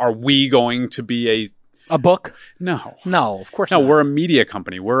live in. Are we going to be a book? No, of course not. No, we're a media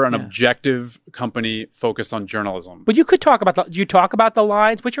company. We're an objective company focused on journalism. But you could talk about do you talk about the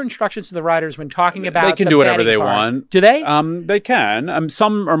lines? What's your instructions to the writers when talking about They can do whatever they want. Do they? They can.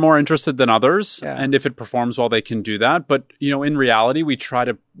 Some are more interested than others. And if it performs well, they can do that. But, in reality, we try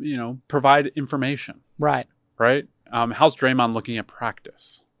to, provide information. Right. Right? How's Draymond looking at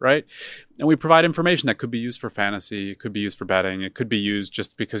practice? Right? And we provide information that could be used for fantasy. It could be used for betting. It could be used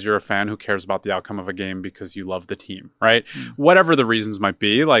just because you're a fan who cares about the outcome of a game because you love the team. Right? Whatever the reasons might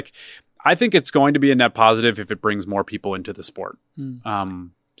be. Like, I think it's going to be a net positive if it brings more people into the sport. So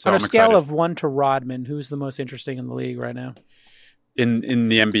on a scale of 1 to Rodman, who's the most interesting in the league right now? In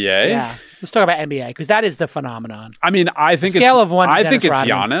the NBA? Yeah. Let's talk about NBA because that is the phenomenon. I mean, I think scale of 1 to I think it's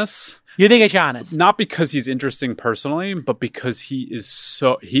Rodman. Giannis. You think it's Giannis? Not because he's interesting personally, but because he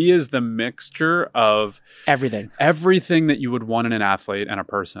is the mixture of everything that you would want in an athlete and a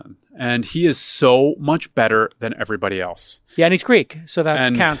person. And he is so much better than everybody else. Yeah, and he's Greek, so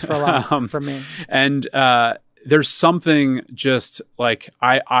that counts for a lot for me. And there's something just like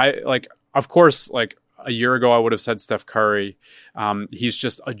I like, of course, like a year ago, I would have said Steph Curry. He's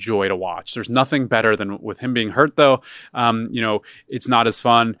just a joy to watch. There's nothing better than with him being hurt, though. It's not as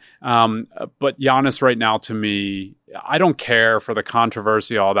fun. But Giannis right now, to me, I don't care for the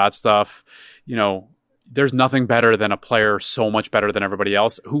controversy, all that stuff. There's nothing better than a player so much better than everybody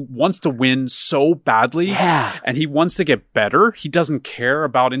else who wants to win so badly. Yeah. And he wants to get better. He doesn't care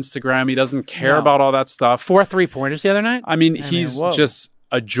about Instagram. He doesn't care about all that stuff. 4 3-pointers the other night? I mean, he's just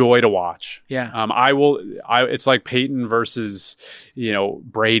a joy to watch. Yeah. It's like Peyton versus,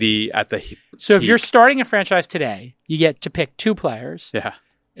 Brady at the So if you're starting a franchise today, you get to pick 2 players. Yeah.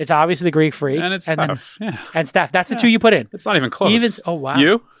 It's obviously the Greek Freak. And it's Steph. And Steph. That's the 2 you put in. It's not even close. Oh, wow.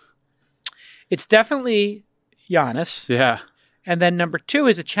 You? It's definitely Giannis. Yeah. And then number 2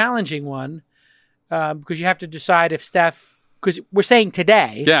 is a challenging one because you have to decide if Steph, because we're saying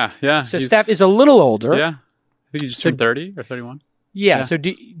today. Yeah. So Steph is a little older. Yeah. I think he just turned 30 or 31. Yeah. So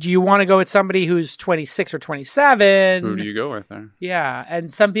do you want to go with somebody who's 26 or 27? Who do you go with there? Yeah.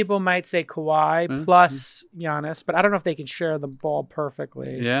 And some people might say Kawhi plus Giannis, but I don't know if they can share the ball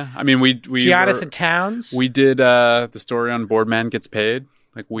perfectly. Yeah. I mean, we Giannis and Towns. We did the story on Boardman Gets Paid.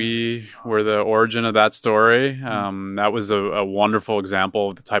 Like, we were the origin of that story. That was a wonderful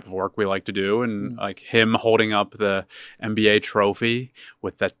example of the type of work we like to do. And like him holding up the NBA trophy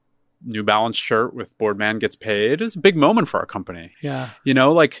with that New Balance shirt with Boardman Gets Paid is a big moment for our company. Yeah.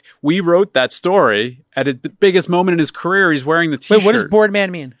 Like we wrote that story at the biggest moment in his career. He's wearing the t-shirt. Wait, what does Boardman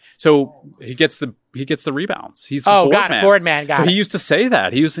mean? So he gets the rebounds. He's the Boardman. Got it. So he used to say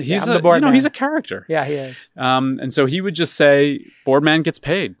that. He's the Boardman. he's a character. Yeah, he is. And so he would just say, Boardman gets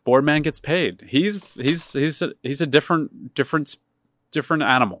paid. Boardman gets paid. He's a different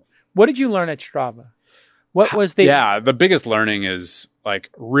animal. What did you learn at Strava? What was the biggest learning is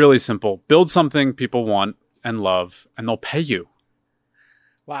like really simple. Build something people want and love, and they'll pay you.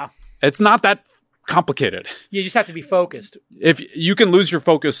 Wow. It's not that complicated. You just have to be focused. If you can lose your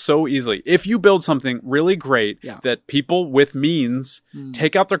focus so easily. If you build something really great that people with means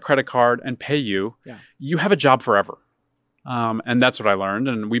take out their credit card and pay you, you have a job forever. And that's what I learned.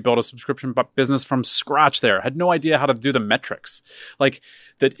 And we built a subscription business from scratch there. I had no idea how to do the metrics, like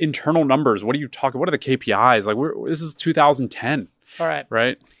the internal numbers. What are the KPIs? Like this is 2010. All right.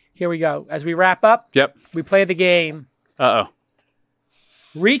 Right. Here we go. As we wrap up. Yep. We play the game.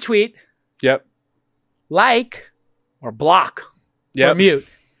 Retweet. Yep. Like or block. Yep. Or mute.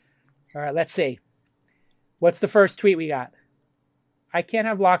 All right. Let's see. What's the first tweet we got? I can't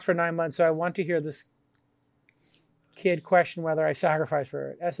have locks for 9 months, so I want to hear this kid question whether I sacrifice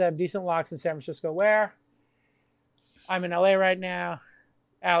for it. SM, decent locks in San Francisco. Where? I'm in LA right now.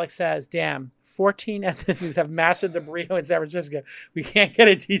 Alex says, damn, 14 ethnicities have mastered the burrito in San Francisco. We can't get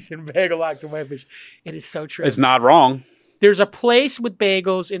a decent bagel locks and whitefish. It is so true. It's not wrong. There's a place with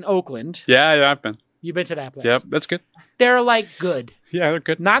bagels in Oakland. Yeah, I've been. You've been to that place. Yep, that's good. They're like good. Yeah, they're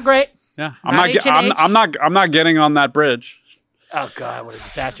good. Not great. Yeah. I'm not getting on that bridge. Oh God, what a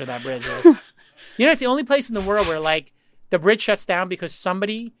disaster that bridge is. It's the only place in the world where like the bridge shuts down because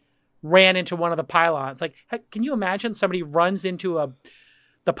somebody ran into one of the pylons. Like, can you imagine somebody runs into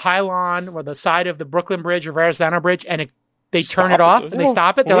the pylon or the side of the Brooklyn Bridge or Verrazano Bridge and it They turn it off and they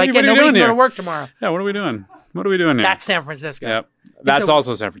stop it. They're like, yeah, nobody can go to work tomorrow. Yeah, what are we doing? What are we doing here? That's San Francisco. Yep. That's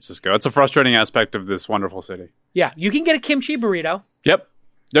also San Francisco. It's a frustrating aspect of this wonderful city. Yeah, you can get a kimchi burrito. Yep.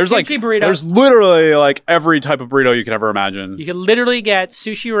 There's Kimchi burrito. There's literally like every type of burrito you could ever imagine. You can literally get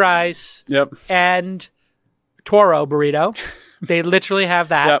sushi rice. Yep. And Toro burrito. They literally have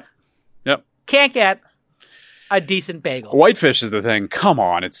that. Yep. Can't get a decent bagel. Whitefish is the thing. Come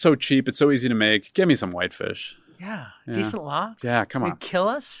on. It's so cheap. It's so easy to make. Give me some whitefish. Yeah. Decent lox. Yeah, come on. You'd kill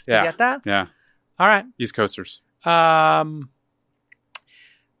us to Yeah. get that? Yeah. All right. East Coasters. And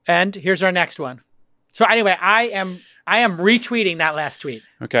here's our next one. So anyway, I am retweeting that last tweet.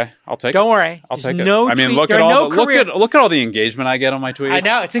 Okay. I'll take it. Don't worry. I'll take it. No I mean, tweet. look there at are all no career. look at all the engagement I get on my tweets. I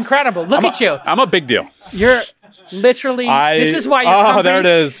know. It's incredible. Look at you. I'm a big deal. You're literally. This is why your company, there it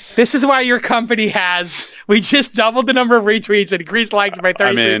is. This is why your company has. We just doubled the number of retweets and increased likes by 33%.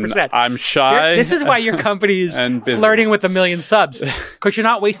 I mean, I'm shy. This is why your company is flirting with 1 million subs. Because you're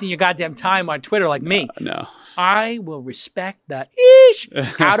not wasting your goddamn time on Twitter like me. No. I will respect the ish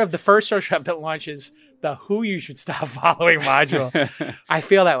out of the first social app that launches the who you should stop following module. I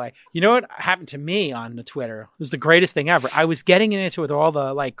feel that way. You know what happened to me on the Twitter? It was the greatest thing ever. I was getting into it with all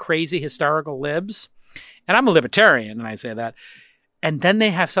the like crazy hysterical libs. And I'm a libertarian, and I say that. And then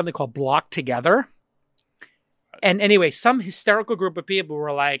they have something called Block Together. And anyway, some hysterical group of people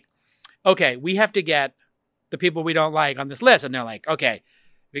were like, okay, we have to get the people we don't like on this list. And they're like, okay,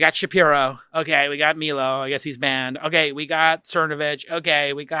 we got Shapiro. Okay, we got Milo. I guess he's banned. Okay, we got Cernovich.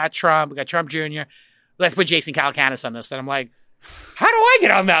 Okay, we got Trump. We got Trump Jr. Let's put Jason Calacanis on this. And I'm like, how do I get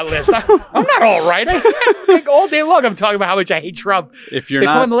on that list? I'm not all right. Like all day long, I'm talking about how much I hate Trump. If you're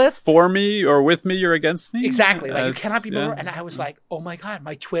not on the list, for me or with me, you're against me. Exactly. Like you cannot be more. And I was like, oh my God,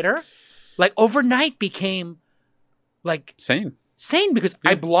 my Twitter, like overnight became like sane because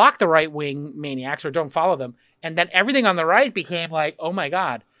I block the right wing maniacs or don't follow them. And then everything on the right became like, oh my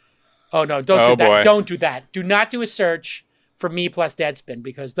God. Oh no, don't do that. Boy. Don't do that. Do not do a search for me plus Deadspin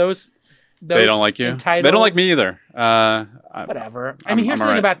because those they don't like you. They don't like me either. Whatever. I mean, here's the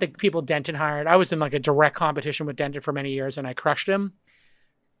thing about the people Denton hired. I was in like a direct competition with Denton for many years, and I crushed him.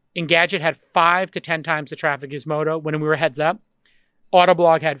 Engadget had 5 to 10 times the traffic as Gizmodo when we were heads up.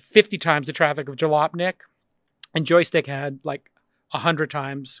 Autoblog had 50 times the traffic of Jalopnik, and Joystick had like 100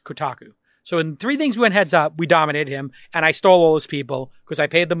 times Kotaku. So in 3 things we went heads up, we dominated him, and I stole all those people because I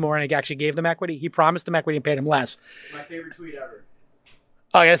paid them more and I actually gave them equity. He promised them equity and paid him less. My favorite tweet ever.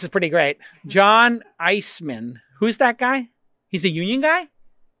 Oh, yeah, this is pretty great. John Eisman. Who's that guy? He's a union guy?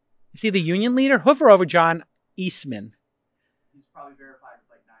 Is he the union leader? Hoover over John Eastman. He's probably verified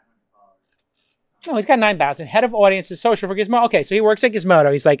with like 900 followers. No, he's got 9,000. Head of audiences social for Gizmodo. Okay, so he works at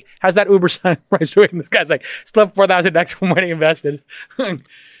Gizmodo. He's like, how's that Uber price doing? This guy's like, still have 4,000 next for money invested.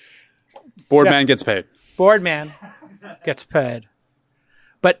 Boardman gets paid. Boardman gets paid.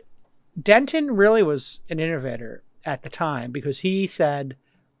 But Denton really was an innovator at the time because he said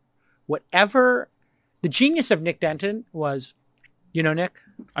whatever the genius of Nick Denton was, you know Nick?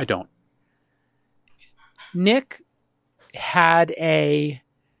 I don't. Nick had a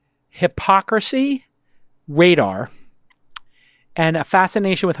hypocrisy radar and a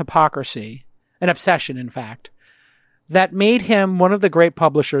fascination with hypocrisy, an obsession, in fact, that made him one of the great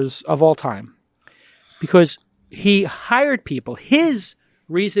publishers of all time because he hired people. His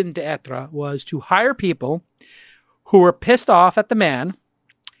raison d'etre was to hire people who were pissed off at the man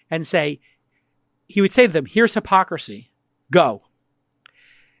and he would say to them, here's hypocrisy, go.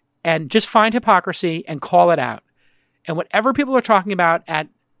 And just find hypocrisy and call it out. And whatever people are talking about at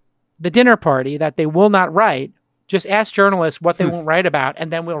the dinner party that they will not write, just ask journalists what they won't write about,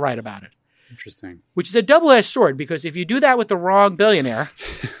 and then we'll write about it. Interesting. Which is a double-edged sword, because if you do that with the wrong billionaire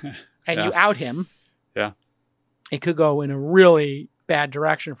and you out him, it could go in a really bad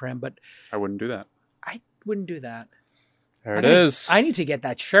direction for him. But I wouldn't do that. I wouldn't do that. There it is. I need to get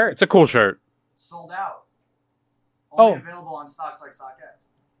that shirt. It's a cool shirt. Sold out. Only available on stocks like StockX.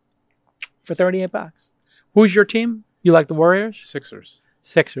 For $38. Who's your team? You like the Warriors?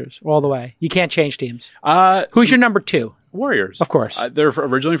 Sixers, all the way. You can't change teams. Who's your number 2? Warriors. Of course. They're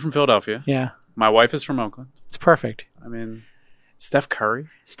originally from Philadelphia. Yeah. My wife is from Oakland. It's perfect. I mean, Steph Curry.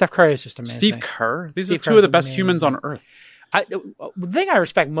 Steph Curry is just amazing. Steve Kerr. These are 2 of the best humans on earth. The thing I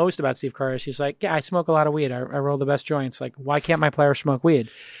respect most about Steve Kerr is he's like, yeah, I smoke a lot of weed. I roll the best joints. Like, why can't my players smoke weed?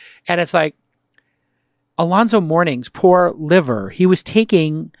 And it's like, Alonzo Mourning's poor liver. He was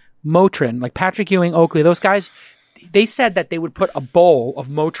taking Motrin, like Patrick Ewing, Oakley, those guys. They said that they would put a bowl of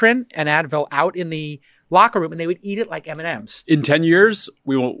Motrin and Advil out in the locker room and they would eat it like M&Ms. In 10 years,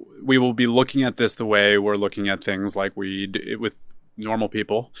 we will be looking at this the way we're looking at things like weed with normal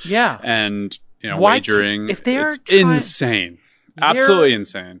people. Yeah. And wagering. If they're it's insane, absolutely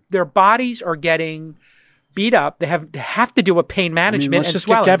insane. Their bodies are getting beat up. They have to do a pain management. Let's and just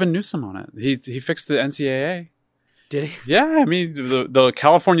swelling. get Gavin Newsom on it. He fixed the NCAA. Did he? Yeah, I mean the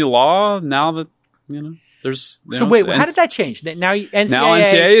California law now that there's. How did that change? Now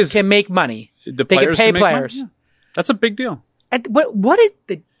NCAA can make money. They can pay players. Yeah. That's a big deal. And what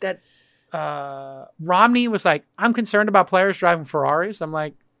did Romney was like? I'm concerned about players driving Ferraris. I'm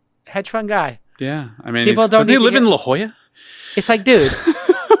like, hedge fund guy. Yeah, I mean, doesn't he live in La Jolla? It's like, dude,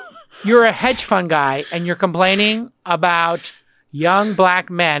 you're a hedge fund guy and you're complaining about young black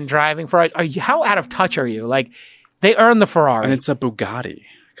men driving Ferraris. How out of touch are you? Like, they earn the Ferrari. And it's a Bugatti.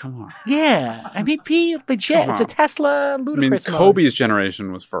 Come on. Yeah. I mean, be legit. It's a Tesla ludicrous mode. Kobe's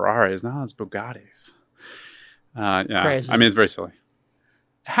generation was Ferraris. Now it's Bugattis. Yeah. Crazy. I mean, it's very silly.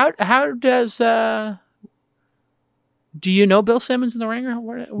 How does... do you know Bill Simmons and the Ringer?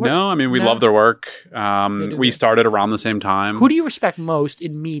 No, I mean, we love their work. We started around the same time. Who do you respect most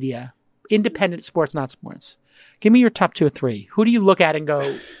in media? Independent sports, not sports. Give me your top 2 or 3. Who do you look at and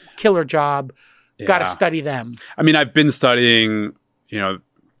go, killer job, got to study them? I mean, I've been studying,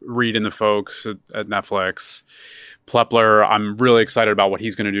 Reed and the folks at Netflix. Plepler, I'm really excited about what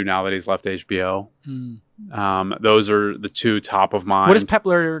he's going to do now that he's left HBO. Those are the 2 top of mind. What is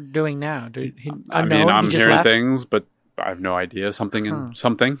Plepler doing now? I'm hearing things, but I have no idea. Something.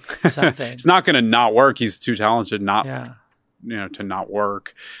 Something. It's not going to not work. He's too talented to not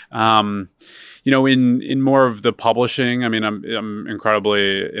work. In more of the publishing, I mean, I'm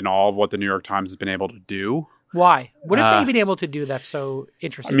incredibly in awe of what the New York Times has been able to do. Why? What have they been able to do that's so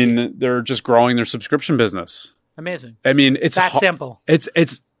interesting? I mean, they're just growing their subscription business. Amazing. I mean, it's that simple.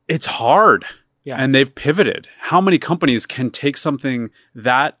 It's hard. Yeah. And they've pivoted. How many companies can take something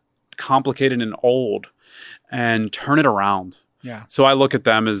that complicated and old and turn it around? Yeah. So I look at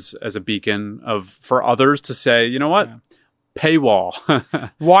them as a beacon for others to say, you know what? Yeah.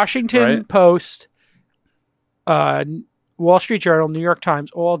 Paywall. Washington Post, Wall Street Journal, New York Times,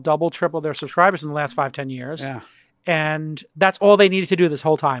 all double, triple their subscribers in the last 5-10 years. Yeah. And that's all they needed to do this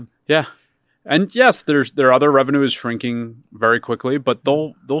whole time. Yeah. And yes, their other revenue is shrinking very quickly, but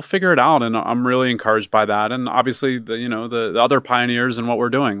they'll figure it out, and I'm really encouraged by that. And obviously, the other pioneers in what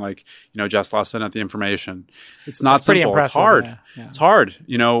we're doing, like Jess Lesson at The Information, it's not simple. It's hard. Yeah. It's hard.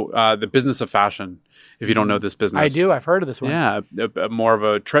 The business of fashion. If you don't know this business, I do. I've heard of this one. Yeah, more of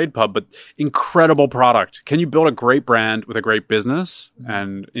a trade pub, but incredible product. Can you build a great brand with a great business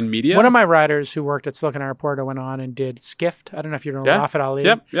and in media? One of my writers who worked at Silicon Airport went on and did Skift. I don't know if you know Rafat Ali.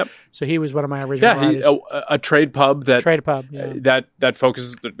 Yep. So he was one of my original writers. A trade pub that that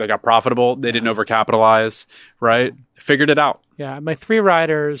focuses. They got profitable. They didn't overcapitalize. Right, figured it out. Yeah, my 4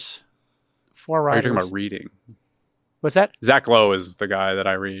 writers. Are you talking about reading? What's that? Zach Lowe is the guy that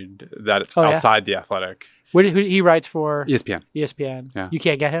I read. That it's outside The Athletic. He writes for ESPN. ESPN. Yeah. You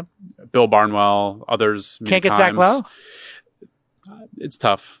can't get him. Bill Barnwell. Others can't get Zach Lowe. It's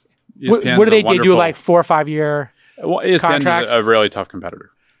tough. What do they do? Like 4 or 5 year ESPN is a really tough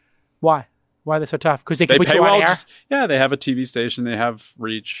competitor. Why? Why are they so tough? Because they can put pay you on well. air? They have a TV station. They have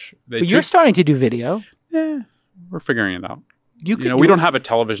reach. But you're starting to do video. Yeah, we're figuring it out. We don't have a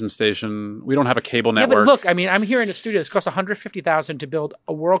television station. We don't have a cable network. Yeah, but look, I mean, I'm here in a studio. This costs $150,000 to build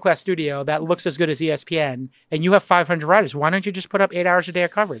a world-class studio that looks as good as ESPN, and you have 500 writers. Why don't you just put up 8 hours a day of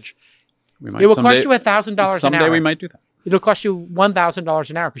coverage? It will cost you $1,000 an hour. Someday we might do that. It'll cost you $1,000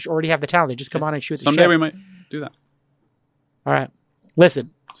 an hour because you already have the talent. They just come on and shoot the shit. Someday we might do that. All right. Listen.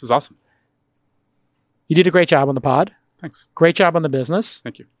 This is awesome. You did a great job on the pod. Thanks. Great job on the business.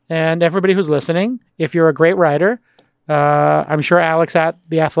 Thank you. And everybody who's listening, if you're a great writer, I'm sure Alex at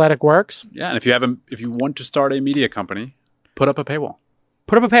The Athletic works. Yeah, and if you want to start a media company, put up a paywall.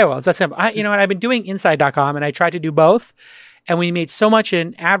 Put up a paywall. It's that simple. I've been doing Inside.com, and I tried to do both, and we made so much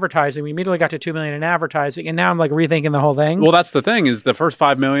in advertising. We immediately got to $2 million in advertising, and now I'm like rethinking the whole thing. Well, that's the thing is the first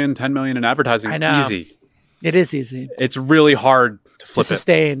 $5 million, $10 million in advertising. I know. Easy. It is easy. It's really hard to flip to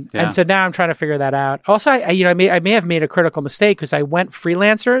sustain. Yeah. And so now I'm trying to figure that out. Also, I may have made a critical mistake because I went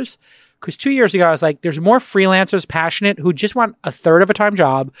freelancers. Because 2 years ago, I was like, there's more freelancers passionate who just want a third of a time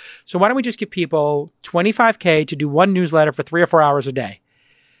job. So why don't we just give people $25K to do one newsletter for 3 or 4 hours a day?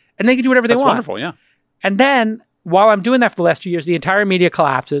 And they can do whatever they want. That's wonderful, yeah. And then while I'm doing that for the last 2 years, the entire media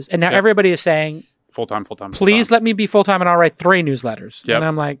collapses. And now everybody is saying, full-time. Please let me be full-time and I'll write 3 newsletters. Yep. And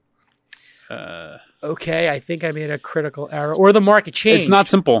I'm like, okay, I think I made a critical error. Or the market changed. It's not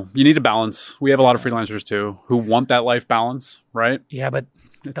simple. You need a balance. We have a lot of freelancers too who want that life balance, right? Yeah, but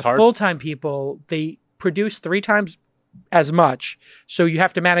it's the hard. Full-time people, they produce 3 times as much. So you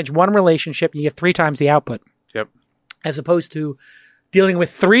have to manage one relationship and you get 3 times the output. Yep. As opposed to dealing with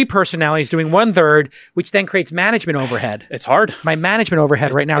 3 personalities doing 1/3, which then creates management overhead. It's hard. My management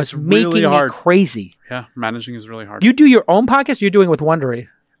overhead right now is really making hard. me crazy. Yeah, managing is really hard. You do your own podcast? Or you're doing it with Wondery?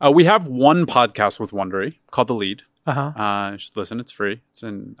 We have one podcast with Wondery called The Lead. Uh-huh. You should listen. It's free. It's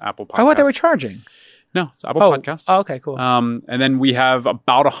in Apple Podcasts. I thought they were charging. No, it's Apple Podcasts. Oh, okay, cool. And then we have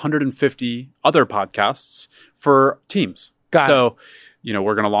about 150 other podcasts for teams. Got it.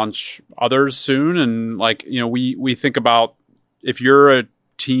 We're going to launch others soon. And we think about if you're a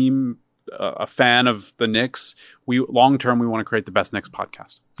team, a fan of the Knicks, long-term, we want to create the best Knicks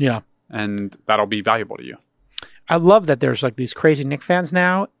podcast. Yeah. And that'll be valuable to you. I love that there's like these crazy Knicks fans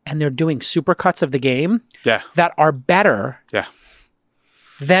now, and they're doing supercuts of the game that are better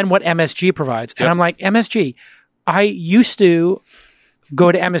than what MSG provides. And I'm like, MSG, I used to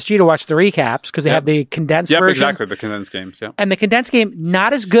go to MSG to watch the recaps because they have the condensed version. Exactly, the condensed games, And the condensed game,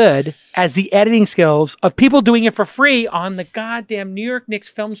 not as good as the editing skills of people doing it for free on the goddamn New York Knicks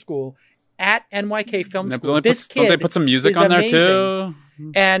Film School at NYK Film School. Don't they put some music on there too?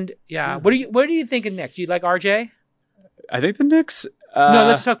 And what do you think of Knicks? Do you like RJ? I think the Knicks... no,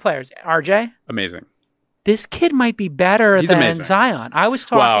 let's talk players. RJ? Amazing. This kid might be better than amazing. Zion. I was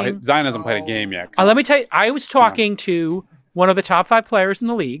talking... Wow, Zion hasn't played a game yet. Let me tell you, I was talking to one of the top 5 players in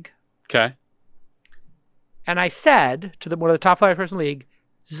the league. Okay. And I said to one of the top 5 players in the league,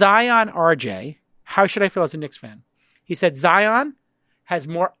 Zion, RJ, how should I feel as a Knicks fan? He said, Zion has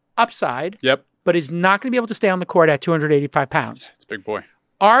more upside, but is not going to be able to stay on the court at 285 pounds. It's a big boy.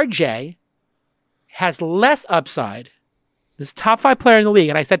 RJ has less upside. This top 5 player in the league,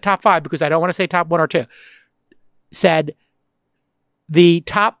 and I said top 5 because I don't want to say top 1 or 2, said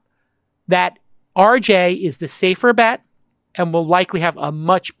that RJ is the safer bet and will likely have a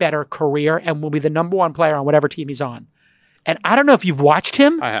much better career and will be the number 1 player on whatever team he's on. And I don't know if you've watched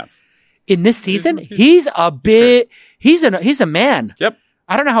him. I have. In this season, he's a man. Yep.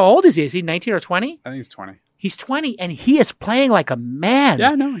 I don't know how old is he? Is he 19 or 20? I think he's 20. He's 20, and he is playing like a man.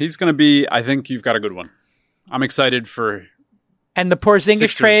 Yeah, no, he's going to be, I think you've got a good one. I'm excited for... And the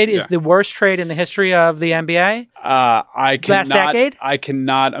Porzingis trade is the worst trade in the history of the NBA? Last decade? I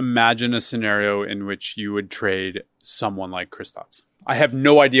cannot imagine a scenario in which you would trade someone like Kristaps. I have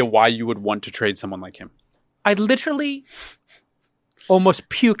no idea why you would want to trade someone like him. I literally almost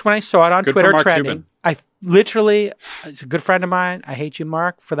puked when I saw it on Twitter trending. Cuban. I literally, it's a good friend of mine. I hate you,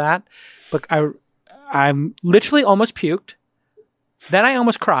 Mark, for that. But I'm literally almost puked. Then I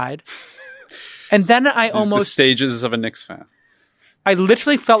almost cried. And then the stages of a Knicks fan. I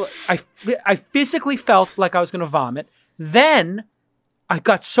literally felt, I physically felt like I was going to vomit. Then I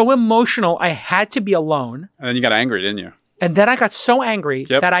got so emotional, I had to be alone. And then you got angry, didn't you? And then I got so angry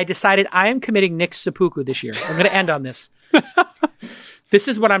that I decided I am committing Knicks seppuku this year. I'm going to end on this. This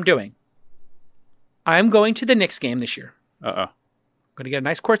is what I'm doing. I'm going to the Knicks game this year. Uh-oh. I'm going to get a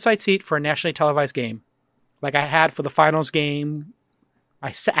nice courtside seat for a nationally televised game. Like I had for the finals game.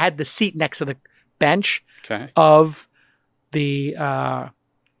 I had the seat next to the bench of the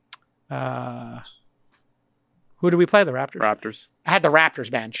who do we play? The Raptors? Raptors. I had the Raptors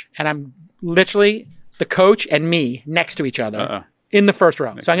bench, and I'm literally the coach and me next to each other in the first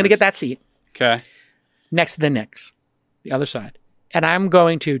row. So I'm going to get that seat next to the Knicks, the other side. And I'm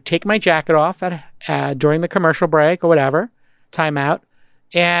going to take my jacket off during the commercial break or whatever, timeout,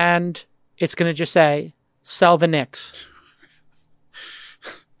 and it's going to just say, sell the Knicks.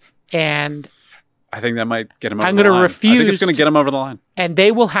 And I think that might get him over I'm the going line. to refuse. I think it's going to get him over the line. And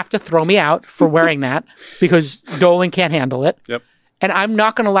they will have to throw me out for wearing that because Dolan can't handle it. Yep. And I'm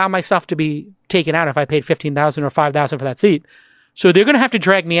not going to allow myself to be taken out if I paid $15,000 or $5,000 for that seat. So they're going to have to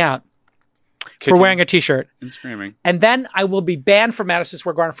drag me out for wearing a T-shirt. And screaming. And then I will be banned from Madison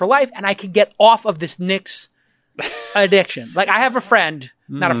Square Garden for life, and I can get off of this Knicks addiction. Like I have a friend,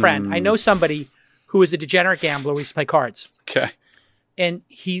 not a friend. I know somebody who is a degenerate gambler. We used to play cards. Okay. And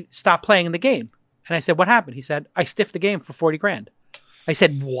he stopped playing in the game. And I said, what happened? He said, I stiffed the game for $40,000. I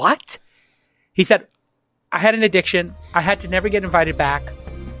said, what? He said, I had an addiction. I had to never get invited back.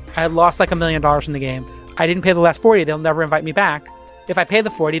 I had lost like $1 million in the game. I didn't pay the last 40. They'll never invite me back. If I pay the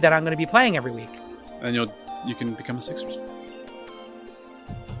 40, then I'm going to be playing every week. And you can become a Sixers.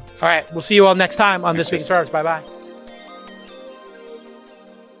 All right. We'll see you all next time on This Week in Startups. Bye-bye.